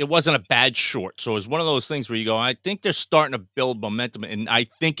wasn't a bad short. So it's one of those things where you go, I think they're starting to build momentum, and I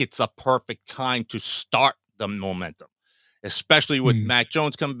think it's a perfect time to start the momentum, especially with Mac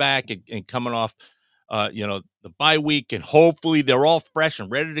Jones coming back and coming off, the bye week, and hopefully they're all fresh and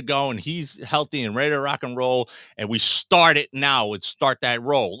ready to go, and he's healthy and ready to rock and roll, and we start it now and start that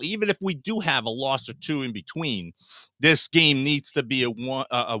roll. Even if we do have a loss or two in between, this game needs to be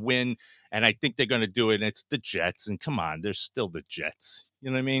a win. And I think they're going to do it. And it's the Jets. And come on, they're still the Jets. You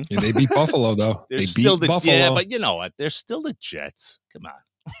know what I mean? Yeah, they beat Buffalo, though. They're they still beat Buffalo. Yeah, but you know what? They're still the Jets. Come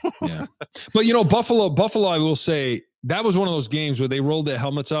on. Yeah. But, Buffalo, I will say, that was one of those games where they rolled their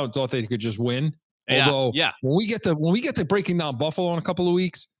helmets out and thought they could just win. Although, when we get to breaking down Buffalo in a couple of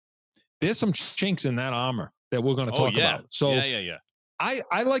weeks, there's some chinks in that armor that we're going to talk about. So, yeah.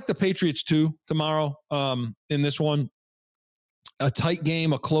 I like the Patriots, too, tomorrow in this one. A tight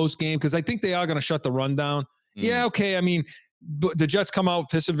game, a close game, because I think they are going to shut the run down. Yeah, okay. I mean, but the Jets come out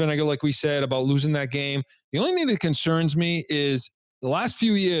piss and vinegar, like we said, about losing that game. The only thing that concerns me is the last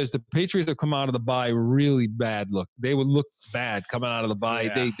few years, the Patriots have come out of the bye really bad. Look, they would look bad coming out of the bye.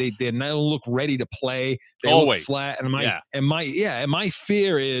 Yeah. They did not look ready to play. They look flat. And my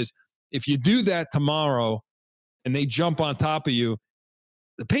fear is if you do that tomorrow and they jump on top of you,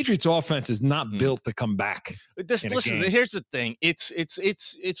 the Patriots offense is not built to come back. Listen, here's the thing. It's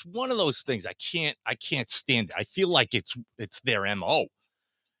one of those things I can't stand it. I feel like it's their MO.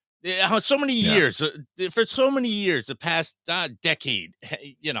 So many years, for so many years, the past decade,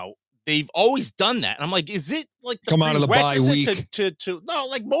 they've always done that. And I'm like, is it like the come out of the bye week to no,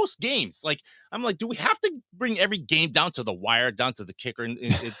 like most games? Like I'm like, do we have to bring every game down to the wire, down to the kicker? And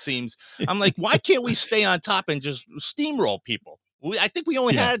it seems I'm like, why can't we stay on top and just steamroll people? I think we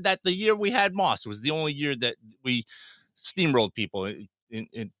only had that the year we had Moss. It was the only year that we steamrolled people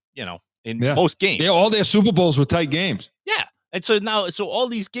in most games. Yeah, all their Super Bowls were tight games. Yeah. And so now, all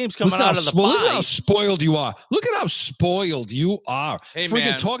these games coming out of the bye. Look at how spoiled you are. Look at how spoiled you are. Hey,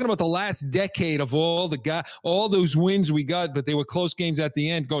 man. Talking about the last decade of all those wins we got, but they were close games at the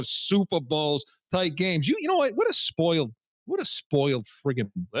end, going Super Bowls, tight games. You know what? What a spoiled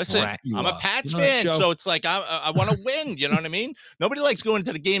friggin' brat you I'm are. A Pats fan, so it's like I want to win. You know what I mean? Nobody likes going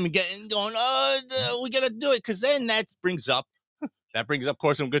to the game and going, we got to do it, because then that brings up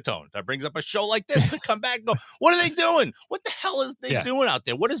Corson Gatone. That brings up a show like this to come back and go, what are they doing? What the hell is they doing out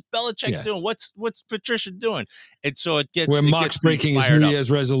there? What is Belichick doing? What's Patricia doing? And so it gets where Mark's breaking his New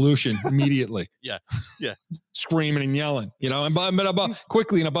Year's resolution immediately. Yeah, screaming and yelling. And about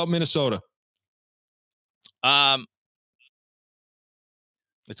Minnesota.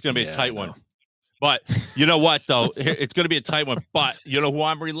 It's going to be a tight one. But you know what, though? It's going to be a tight one. But you know who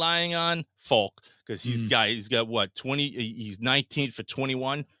I'm relying on? Folk. Because he's got what, 20? He's 19 for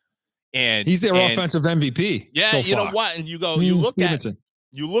 21. And he's their offensive MVP. Yeah, so you far. know what? And you go, you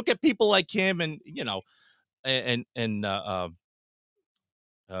look at people like him, and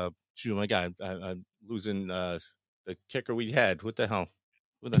shoot, my God, I'm losing the kicker we had. What the hell?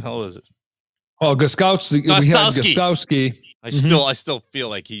 What the hell is it? Oh, Gostkowski. We had Gostkowski. I still feel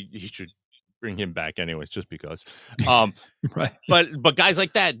like he should bring him back anyways, just because. Right. But guys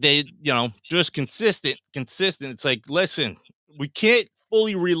like that, they just consistent. It's like, listen, we can't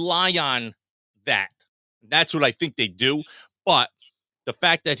fully rely on that. That's what I think they do. But the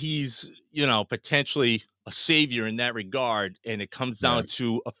fact that he's potentially a savior in that regard, and it comes down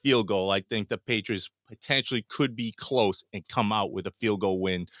to a field goal, I think the Patriots potentially could be close and come out with a field goal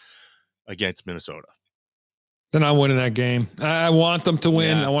win against Minnesota. They're not winning that game. I want them to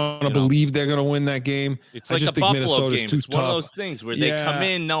win. I want to believe they're going to win that game. It's like a Buffalo game. It's one of those things where they come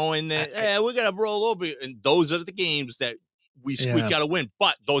in knowing that we're going to roll over, and those are the games that we got to win.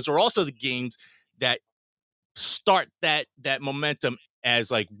 But those are also the games that start that momentum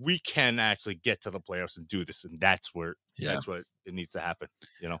as like, we can actually get to the playoffs and do this, and that's what it needs to happen.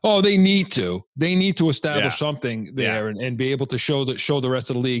 Oh, they need to establish something there and be able to show the rest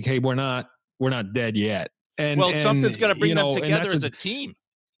of the league, hey, we're not dead yet. And something's got to bring them together as a team.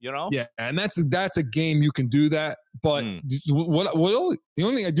 Yeah, and that's a game you can do that. But the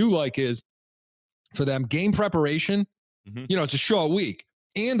only thing I do like is for them game preparation. It's a short week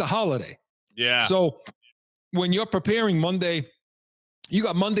and a holiday. Yeah. So when you're preparing Monday, you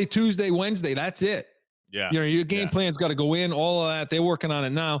got Monday, Tuesday, Wednesday. That's it. Yeah. Your game plan's got to go in. All of that, they're working on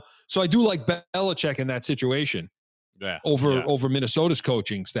it now. So I do like Belichick in that situation. Yeah. Over Minnesota's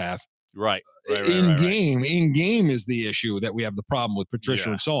coaching staff. Right. In game is the issue that we have the problem with Patricia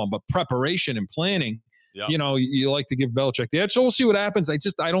and so on. But preparation and planning, you like to give Belichick the edge. So we'll see what happens.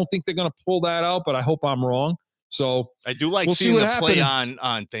 I don't think they're going to pull that out, but I hope I'm wrong. So I do like seeing the play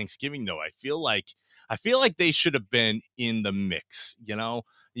on Thanksgiving, though. I feel like they should have been in the mix.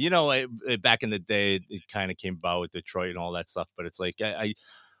 Back in the day, it kind of came about with Detroit and all that stuff. But it's like I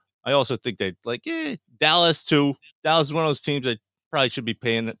also think that Dallas too. Dallas is one of those teams that probably should be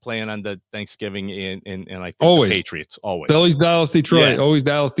playing on the Thanksgiving and I think the Patriots always Dallas, Detroit, always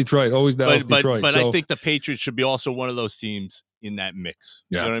Dallas, Detroit, always Dallas, Detroit. But I think the Patriots should be also one of those teams in that mix.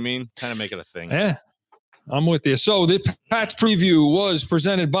 You know what I mean? Kind of make it a thing. Yeah. I'm with you. So the Pats preview was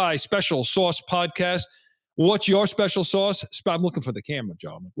presented by Special Sauce Podcast. What's your special sauce? I'm looking for the camera,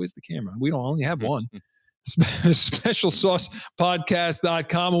 Joe. I'm like, where's the camera? We don't only have one.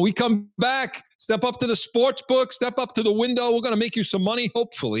 SpecialSaucePodcast.com. When we come back, step up to the sports book, step up to the window. We're going to make you some money,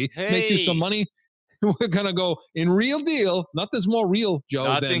 hopefully. Make you some money. We're going to go in real deal. Nothing's more real, Joe.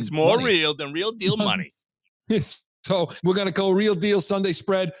 Nothing's more real than real deal money. Yes. So we're going to go real deal Sunday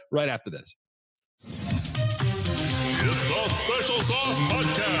spread right after this. It's the Special Sauce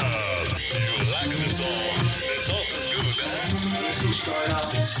Podcast. You like the sauce? The sauce is good, huh? This will start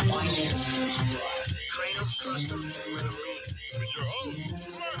out as finance. Kratom custom with Your host,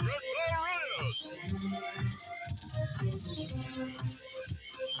 Margaret Flores.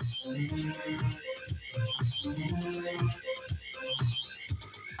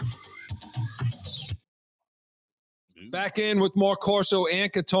 Back in with more Corso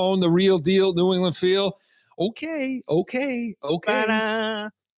and Catone, the real deal, New England feel. Okay. Ta-da.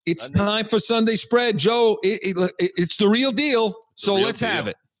 It's time for Sunday spread, Joe. It's the real deal. So let's have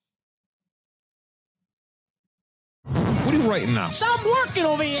it. What are you writing now? So I'm working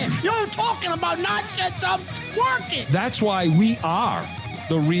over here. You're talking about nonsense. I'm working. That's why we are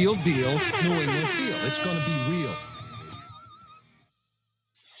the real deal, New England feel. It's going to be real.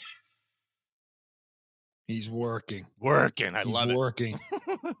 He's working. I love it.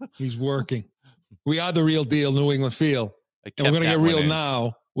 He's working. We are the real deal, New England feel. And we're going to get real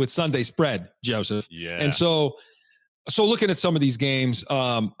now with Sunday spread, Joseph. Yeah. And so looking at some of these games,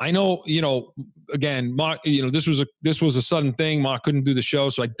 I know, again, Mark, this was a sudden thing. Mark couldn't do the show,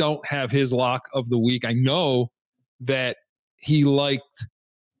 so I don't have his lock of the week. I know that he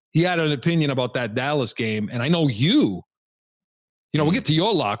had an opinion about that Dallas game. And I know we'll get to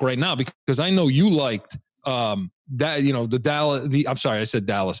your lock right now because I know you liked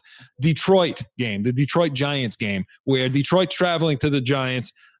Detroit game, the Detroit Giants game, where Detroit's traveling to the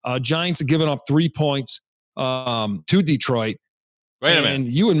Giants. Giants are giving up 3 points to Detroit. Wait a minute.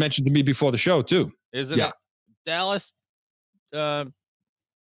 And you had mentioned to me before the show too. Isn't it Dallas? Dallas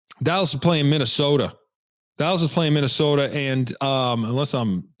is playing Minnesota. And unless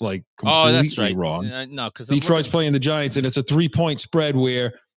I'm completely wrong, no, because Detroit's playing the Giants, and it's a 3-point spread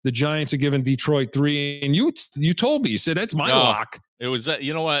where the Giants are giving Detroit 3. And you told me, you said that's my lock. It was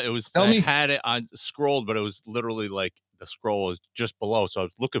you know what? It was had it on scrolled, but it was literally like the scroll was just below, so I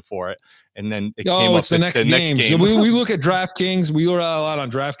was looking for it, and then it came up the next game. So we look at DraftKings. We look a lot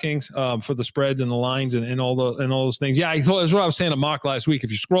on DraftKings for the spreads and the lines and all those things. Yeah, I thought that's what I was saying to Mark last week. If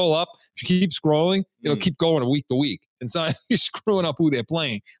you scroll up, if you keep scrolling, it'll keep going week to week, and so you're screwing up who they're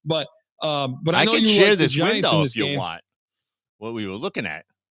playing. But I know can you share like this the Giants window in this if you game. want. What we were looking at.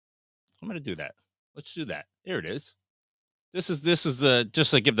 I'm going to do that. Let's do that. Here it is. This is the just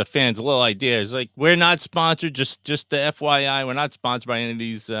to give the fans a little idea. It's like we're not sponsored. Just the FYI, we're not sponsored by any of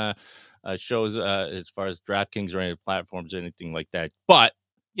these shows as far as DraftKings or any platforms or anything like that. But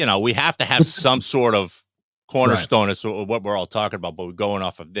we have to have some sort of cornerstone as to what we're all talking about. But we're going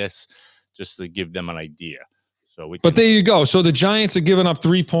off of this just to give them an idea. So but there you go. So the Giants are giving up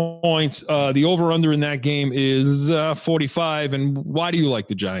 3 points. The over/under in that game is 45. And why do you like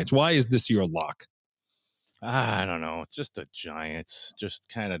the Giants? Why is this your lock? I don't know. It's just the Giants. Just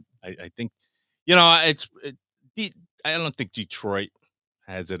kind of, I think, I don't think Detroit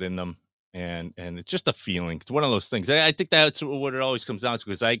has it in them, and it's just a feeling. It's one of those things. I think that's what it always comes down to,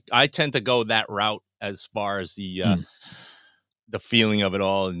 because I tend to go that route as far as the feeling of it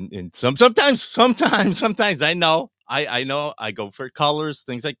all, and sometimes I know I go for colors,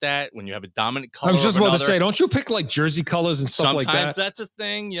 things like that. When you have a dominant color, I was just about to say, don't you pick like jersey colors and stuff like that? Sometimes that's a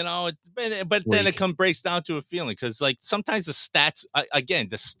thing, but then it breaks down to a feeling, because like sometimes the stats,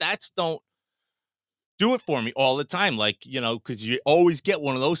 the stats don't do it for me all the time. Like, because you always get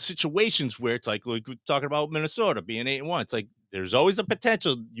one of those situations where it's like we're talking about Minnesota being 8-1. It's like there's always a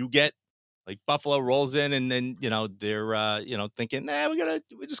potential you get. Like Buffalo rolls in, and then they're thinking,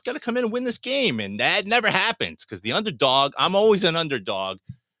 we just gotta come in and win this game, and that never happens because the underdog. I'm always an underdog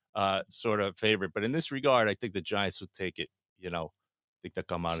sort of favorite. But in this regard, I think the Giants would take it. I think they'll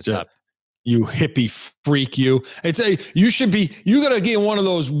come out on Sure. top. You hippie freak, you. You gotta get one of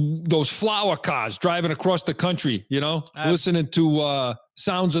those flower cars driving across the country, listening to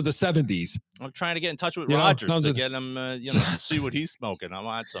sounds of the 70s. I'm trying to get in touch with You know, Rogers sounds to of- get him, to see what he's smoking. I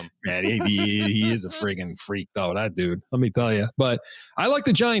want some. Man, he is a friggin' freak, though, that dude. Let me tell you. But I like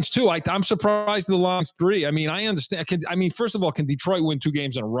the Giants, too. I'm surprised the Lions 3. I mean, I understand. First of all, can Detroit win 2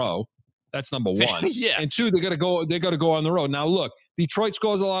 games in a row? That's number one. Yeah. And 2, they got to go on the road. Now, look, Detroit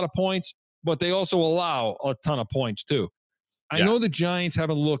scores a lot of points, but they also allow a ton of points, too. I know the Giants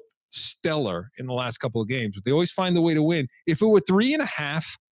haven't looked stellar in the last couple of games, but they always find a way to win. If it were 3.5,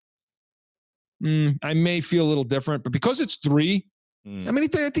 I may feel a little different, but because it's 3, I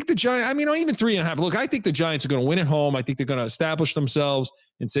think the Giants, even 3.5. Look, I think the Giants are going to win at home. I think they're going to establish themselves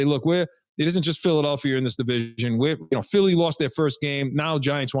and say, look, it isn't just Philadelphia in this division. Philly lost their first game. Now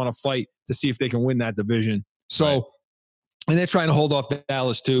Giants want to fight to see if they can win that division. So, right. And they're trying to hold off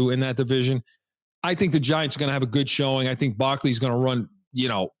Dallas too in that division. I think the Giants are going to have a good showing. I think Barkley's going to run,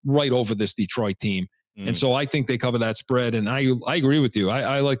 right over this Detroit team. And so I think they cover that spread. And I agree with you.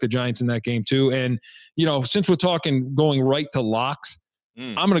 I like the Giants in that game too. And, since we're talking going right to locks,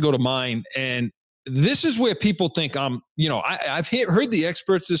 I'm going to go to mine. And this is where people think I've heard the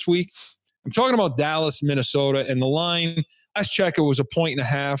experts this week. I'm talking about Dallas, Minnesota, and the line. Last check, it was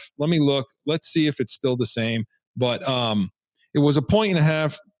 1.5. Let me look. Let's see if it's still the same. But it was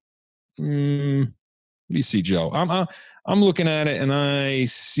 1.5. Let me see, Joe. I'm looking at it, and I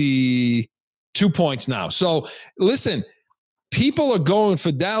see 2 points now. So listen, people are going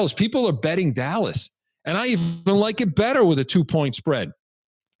for Dallas. People are betting Dallas, and I even like it better with a 2-point spread.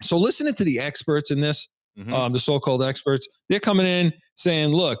 So listening to the experts in this, the so-called experts, they're coming in saying,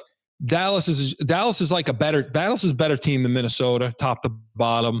 "Look, Dallas is a better team than Minnesota, top to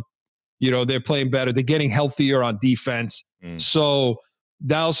bottom. They're playing better. They're getting healthier on defense. So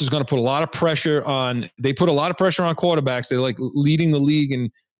Dallas is going to put a lot of pressure on. They put a lot of pressure on quarterbacks. They're like leading the league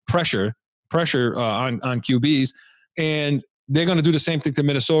in pressure on QBs, and they're going to do the same thing to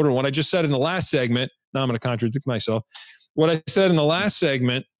Minnesota. And what I just said in the last segment, now I'm going to contradict myself. What I said in the last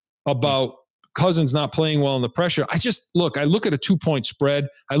segment about Cousins not playing well in the pressure, I look at a 2-point spread.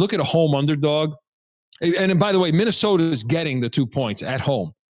 I look at a home underdog. And by the way, Minnesota is getting the 2 points at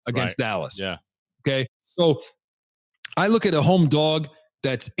home against Dallas. Yeah. Okay. So I look at a home dog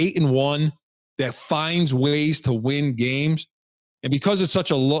that's 8-1 that finds ways to win games. And because it's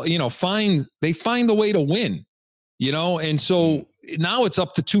such a low, they find a way to win, and so now it's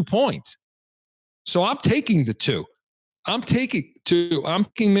up to 2 points. So I'm taking the 2. I'm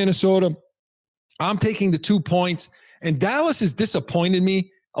taking Minnesota. I'm taking the 2 points. And Dallas has disappointed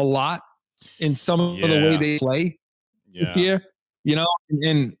me a lot in some of the way they play here,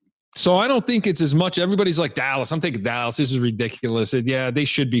 and so I don't think it's as much. Everybody's like Dallas. I'm taking Dallas. This is ridiculous. They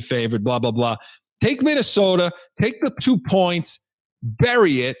should be favored, blah, blah, blah. Take Minnesota, take the 2 points,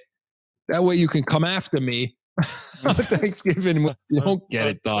 bury it. That way you can come after me on Thanksgiving. You don't get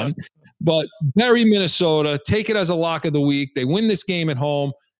it done. But bury Minnesota, take it as a lock of the week. They win this game at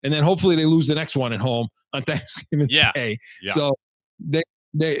home, and then hopefully they lose the next one at home on Thanksgiving Day. Yeah. So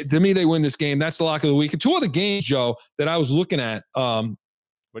to me, they win this game. That's the lock of the week. And 2 other games, Joe, that I was looking at.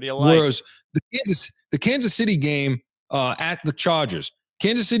 What do you like? Was the Kansas City game at the Chargers.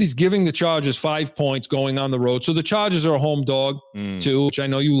 Kansas City's giving the Chargers 5 points going on the road. So the Chargers are a home dog too, which I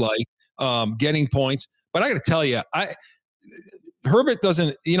know you like, getting points. But I got to tell you, Herbert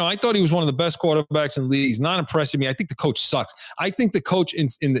doesn't, I thought he was one of the best quarterbacks in the league. He's not impressing me. I think the coach sucks. I think the coach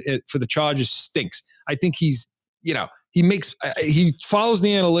for the Chargers stinks. I think he's, he follows the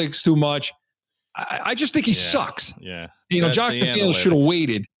analytics too much. I just think he sucks. Yeah. Josh McDaniels should have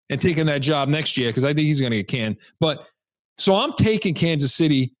waited and taken that job next year because I think he's going to get canned. But so I'm taking Kansas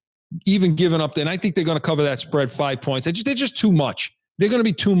City, even giving up. And I think they're going to cover that spread 5 points. They're just too much. They're going to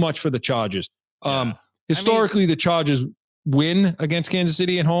be too much for the Chargers. Historically, the Chargers win against Kansas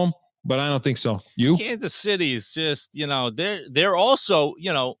City at home, but I don't think so. You? Kansas City is just, they're also,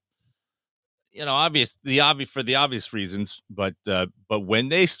 obvious for the obvious reasons, but when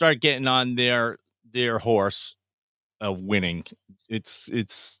they start getting on their horse of winning,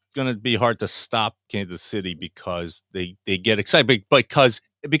 it's going to be hard to stop Kansas City because they get excited, because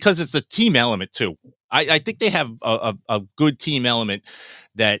it's a team element too. I think they have a good team element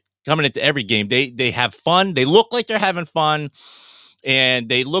that coming into every game, they have fun. They look like they're having fun, and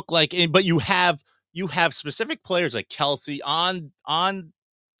they look like. But you have specific players like Kelsey on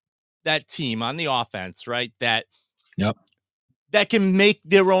that team on the offense, right? That can make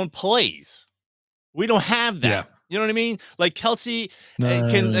their own plays. We don't have that. You know what I mean? Like Kelsey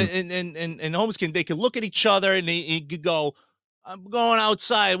can and Holmes can look at each other and he could go, I'm going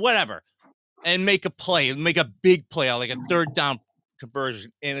outside, whatever, and make a play, make a big play, like a third down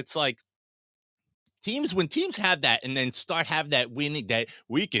conversion. And it's like when teams have that and then start have that winning, that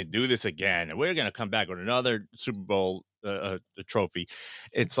we can do this again and we're going to come back with another Super Bowl trophy.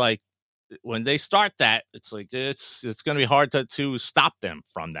 It's like when they start that, it's like it's going to be hard to stop them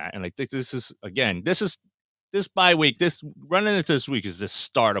from that. And I think this bye week, this running into this week is the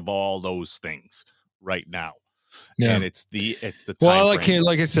start of all those things right now. Yeah. And it's the time. Well,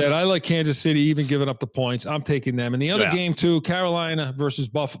 like I said, I like Kansas City even giving up the points. I'm taking them. And the other game too, Carolina versus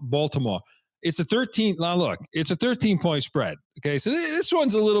Baltimore. It's a 13-point spread. Okay, so this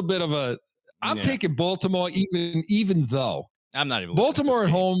one's a little bit of a. I'm taking Baltimore, even though I'm not even Baltimore at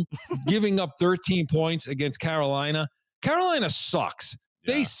home giving up 13 points against Carolina. Carolina sucks.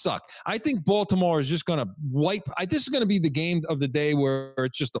 Yeah. They suck. I think Baltimore is just going to wipe. This is going to be the game of the day where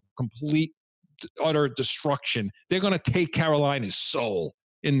it's just a complete, utter destruction. They're going to take Carolina's soul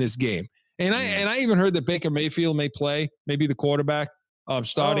in this game. And I even heard that Baker Mayfield may play, maybe the quarterback.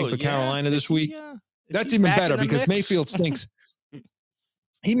 Starting for Carolina this week. That's even better because Mayfield stinks.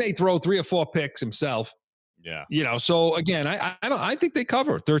 He may throw 3 or 4 picks himself. Yeah. So again, I think they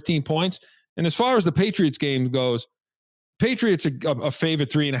cover 13 points. And as far as the Patriots game goes, Patriots are a favorite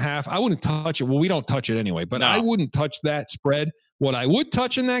 3.5. I wouldn't touch it. Well, we don't touch it anyway, but I wouldn't touch that spread. What I would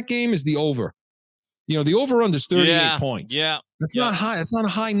touch in that game is the over. The over under is 38 points. Yeah. That's not high. That's not a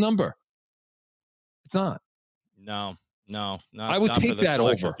high number. It's not. No. I would take that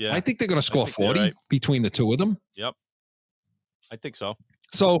over. Yeah. I think they're going to score 40 between the two of them. Yep. I think so.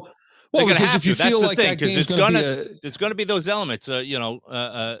 So, well, because if you feel like that game's it's going to be those elements,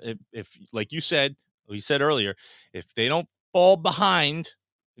 if like you said earlier, if they don't fall behind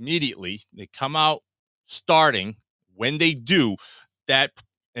immediately, they come out starting. When they do, that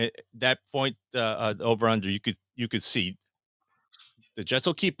point over under, you could see the Jets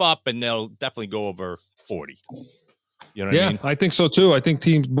will keep up and they'll definitely go over 40. You know what I mean? I think so too. I think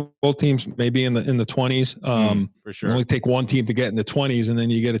both teams may be in the 20s. For sure. You only take one team to get in the 20s, and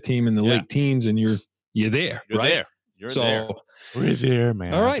then you get a team in the late teens, and you're there. You're right? there. There. We're there,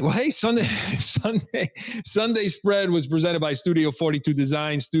 man. All right. Well, hey, Sunday spread was presented by Studio 42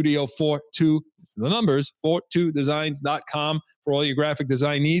 Design. Studio 42, the numbers 42designs.com for all your graphic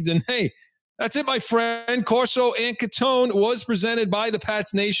design needs. And hey, that's it, my friend. Corso and Catone was presented by the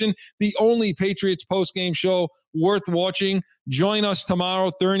Pats Nation, the only Patriots postgame show worth watching. Join us tomorrow,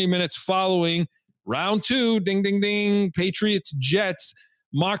 30 minutes following round 2. Ding, ding, ding. Patriots, Jets.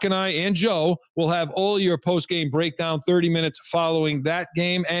 Mark and I and Joe will have all your postgame breakdown 30 minutes following that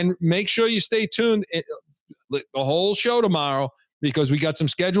game. And make sure you stay tuned the whole show tomorrow because we got some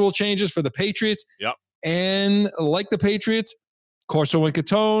schedule changes for the Patriots. Yep. And like the Patriots, Corso and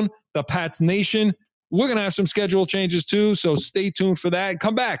Catone, the Pats Nation, we're going to have some schedule changes too, so stay tuned for that.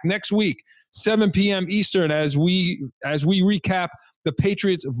 Come back next week, 7 p.m. Eastern, as we recap the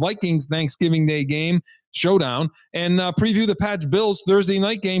Patriots-Vikings Thanksgiving Day game showdown and preview the Pats-Bills Thursday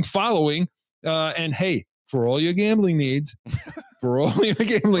night game following. And hey, for all your gambling needs, come to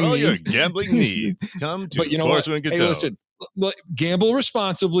Corso and Catone. Hey, listen, gamble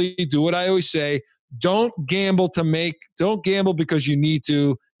responsibly. Do what I always say. Don't gamble because you need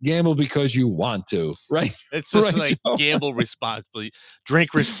to. Gamble because you want to, right? It's just right, like gamble responsibly,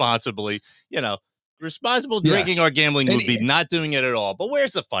 drink responsibly. Responsible drinking or gambling would be not doing it at all. But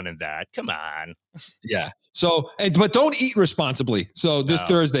where's the fun in that? Come on. Yeah. So, but don't eat responsibly. So this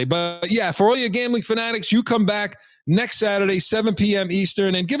Thursday. But yeah, for all your gambling fanatics, you come back next Saturday, 7 p.m.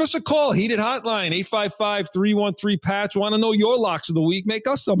 Eastern, and give us a call. Heated hotline, 855-313-PATS. Want to know your locks of the week? Make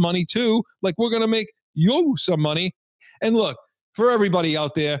us some money too. Like we're going to make you some money. And look, for everybody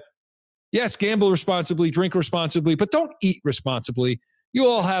out there, yes, gamble responsibly, drink responsibly, but don't eat responsibly. You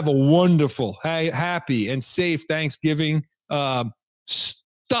all have a wonderful, happy, and safe Thanksgiving.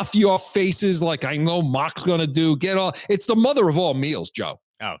 Stuff your faces like I know Mark's going to do. It's the mother of all meals, Joe.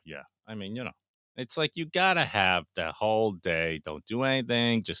 Oh, yeah. I mean, it's like you got to have the whole day. Don't do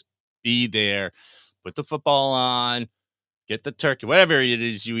anything. Just be there. Put the football on. Get the turkey, whatever it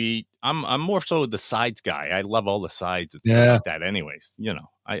is you eat. I'm more so the sides guy. I love all the sides and stuff like that. Anyways,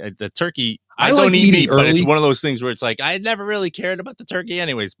 the turkey. I don't like eat meat, early. But it's one of those things where it's like I never really cared about the turkey.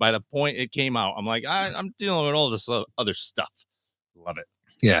 Anyways, by the point it came out, I'm like I'm dealing with all this other stuff. Love it.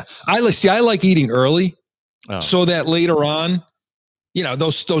 Yeah, I like eating early, so that later on,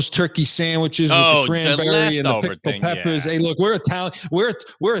 those turkey sandwiches with the cranberry and the pickled peppers. Yeah. Hey, look, we're Italian.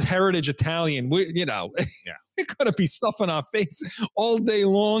 We're heritage Italian. We're going to be stuffing our face all day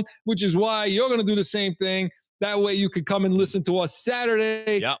long, which is why you're going to do the same thing. That way you could come and listen to us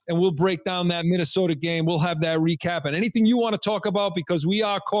Saturday, and we'll break down that Minnesota game. We'll have that recap and anything you want to talk about, because we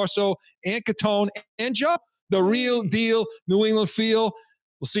are Corso and Catone and Joe, the real deal New England feel.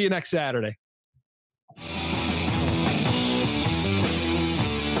 We'll see you next Saturday.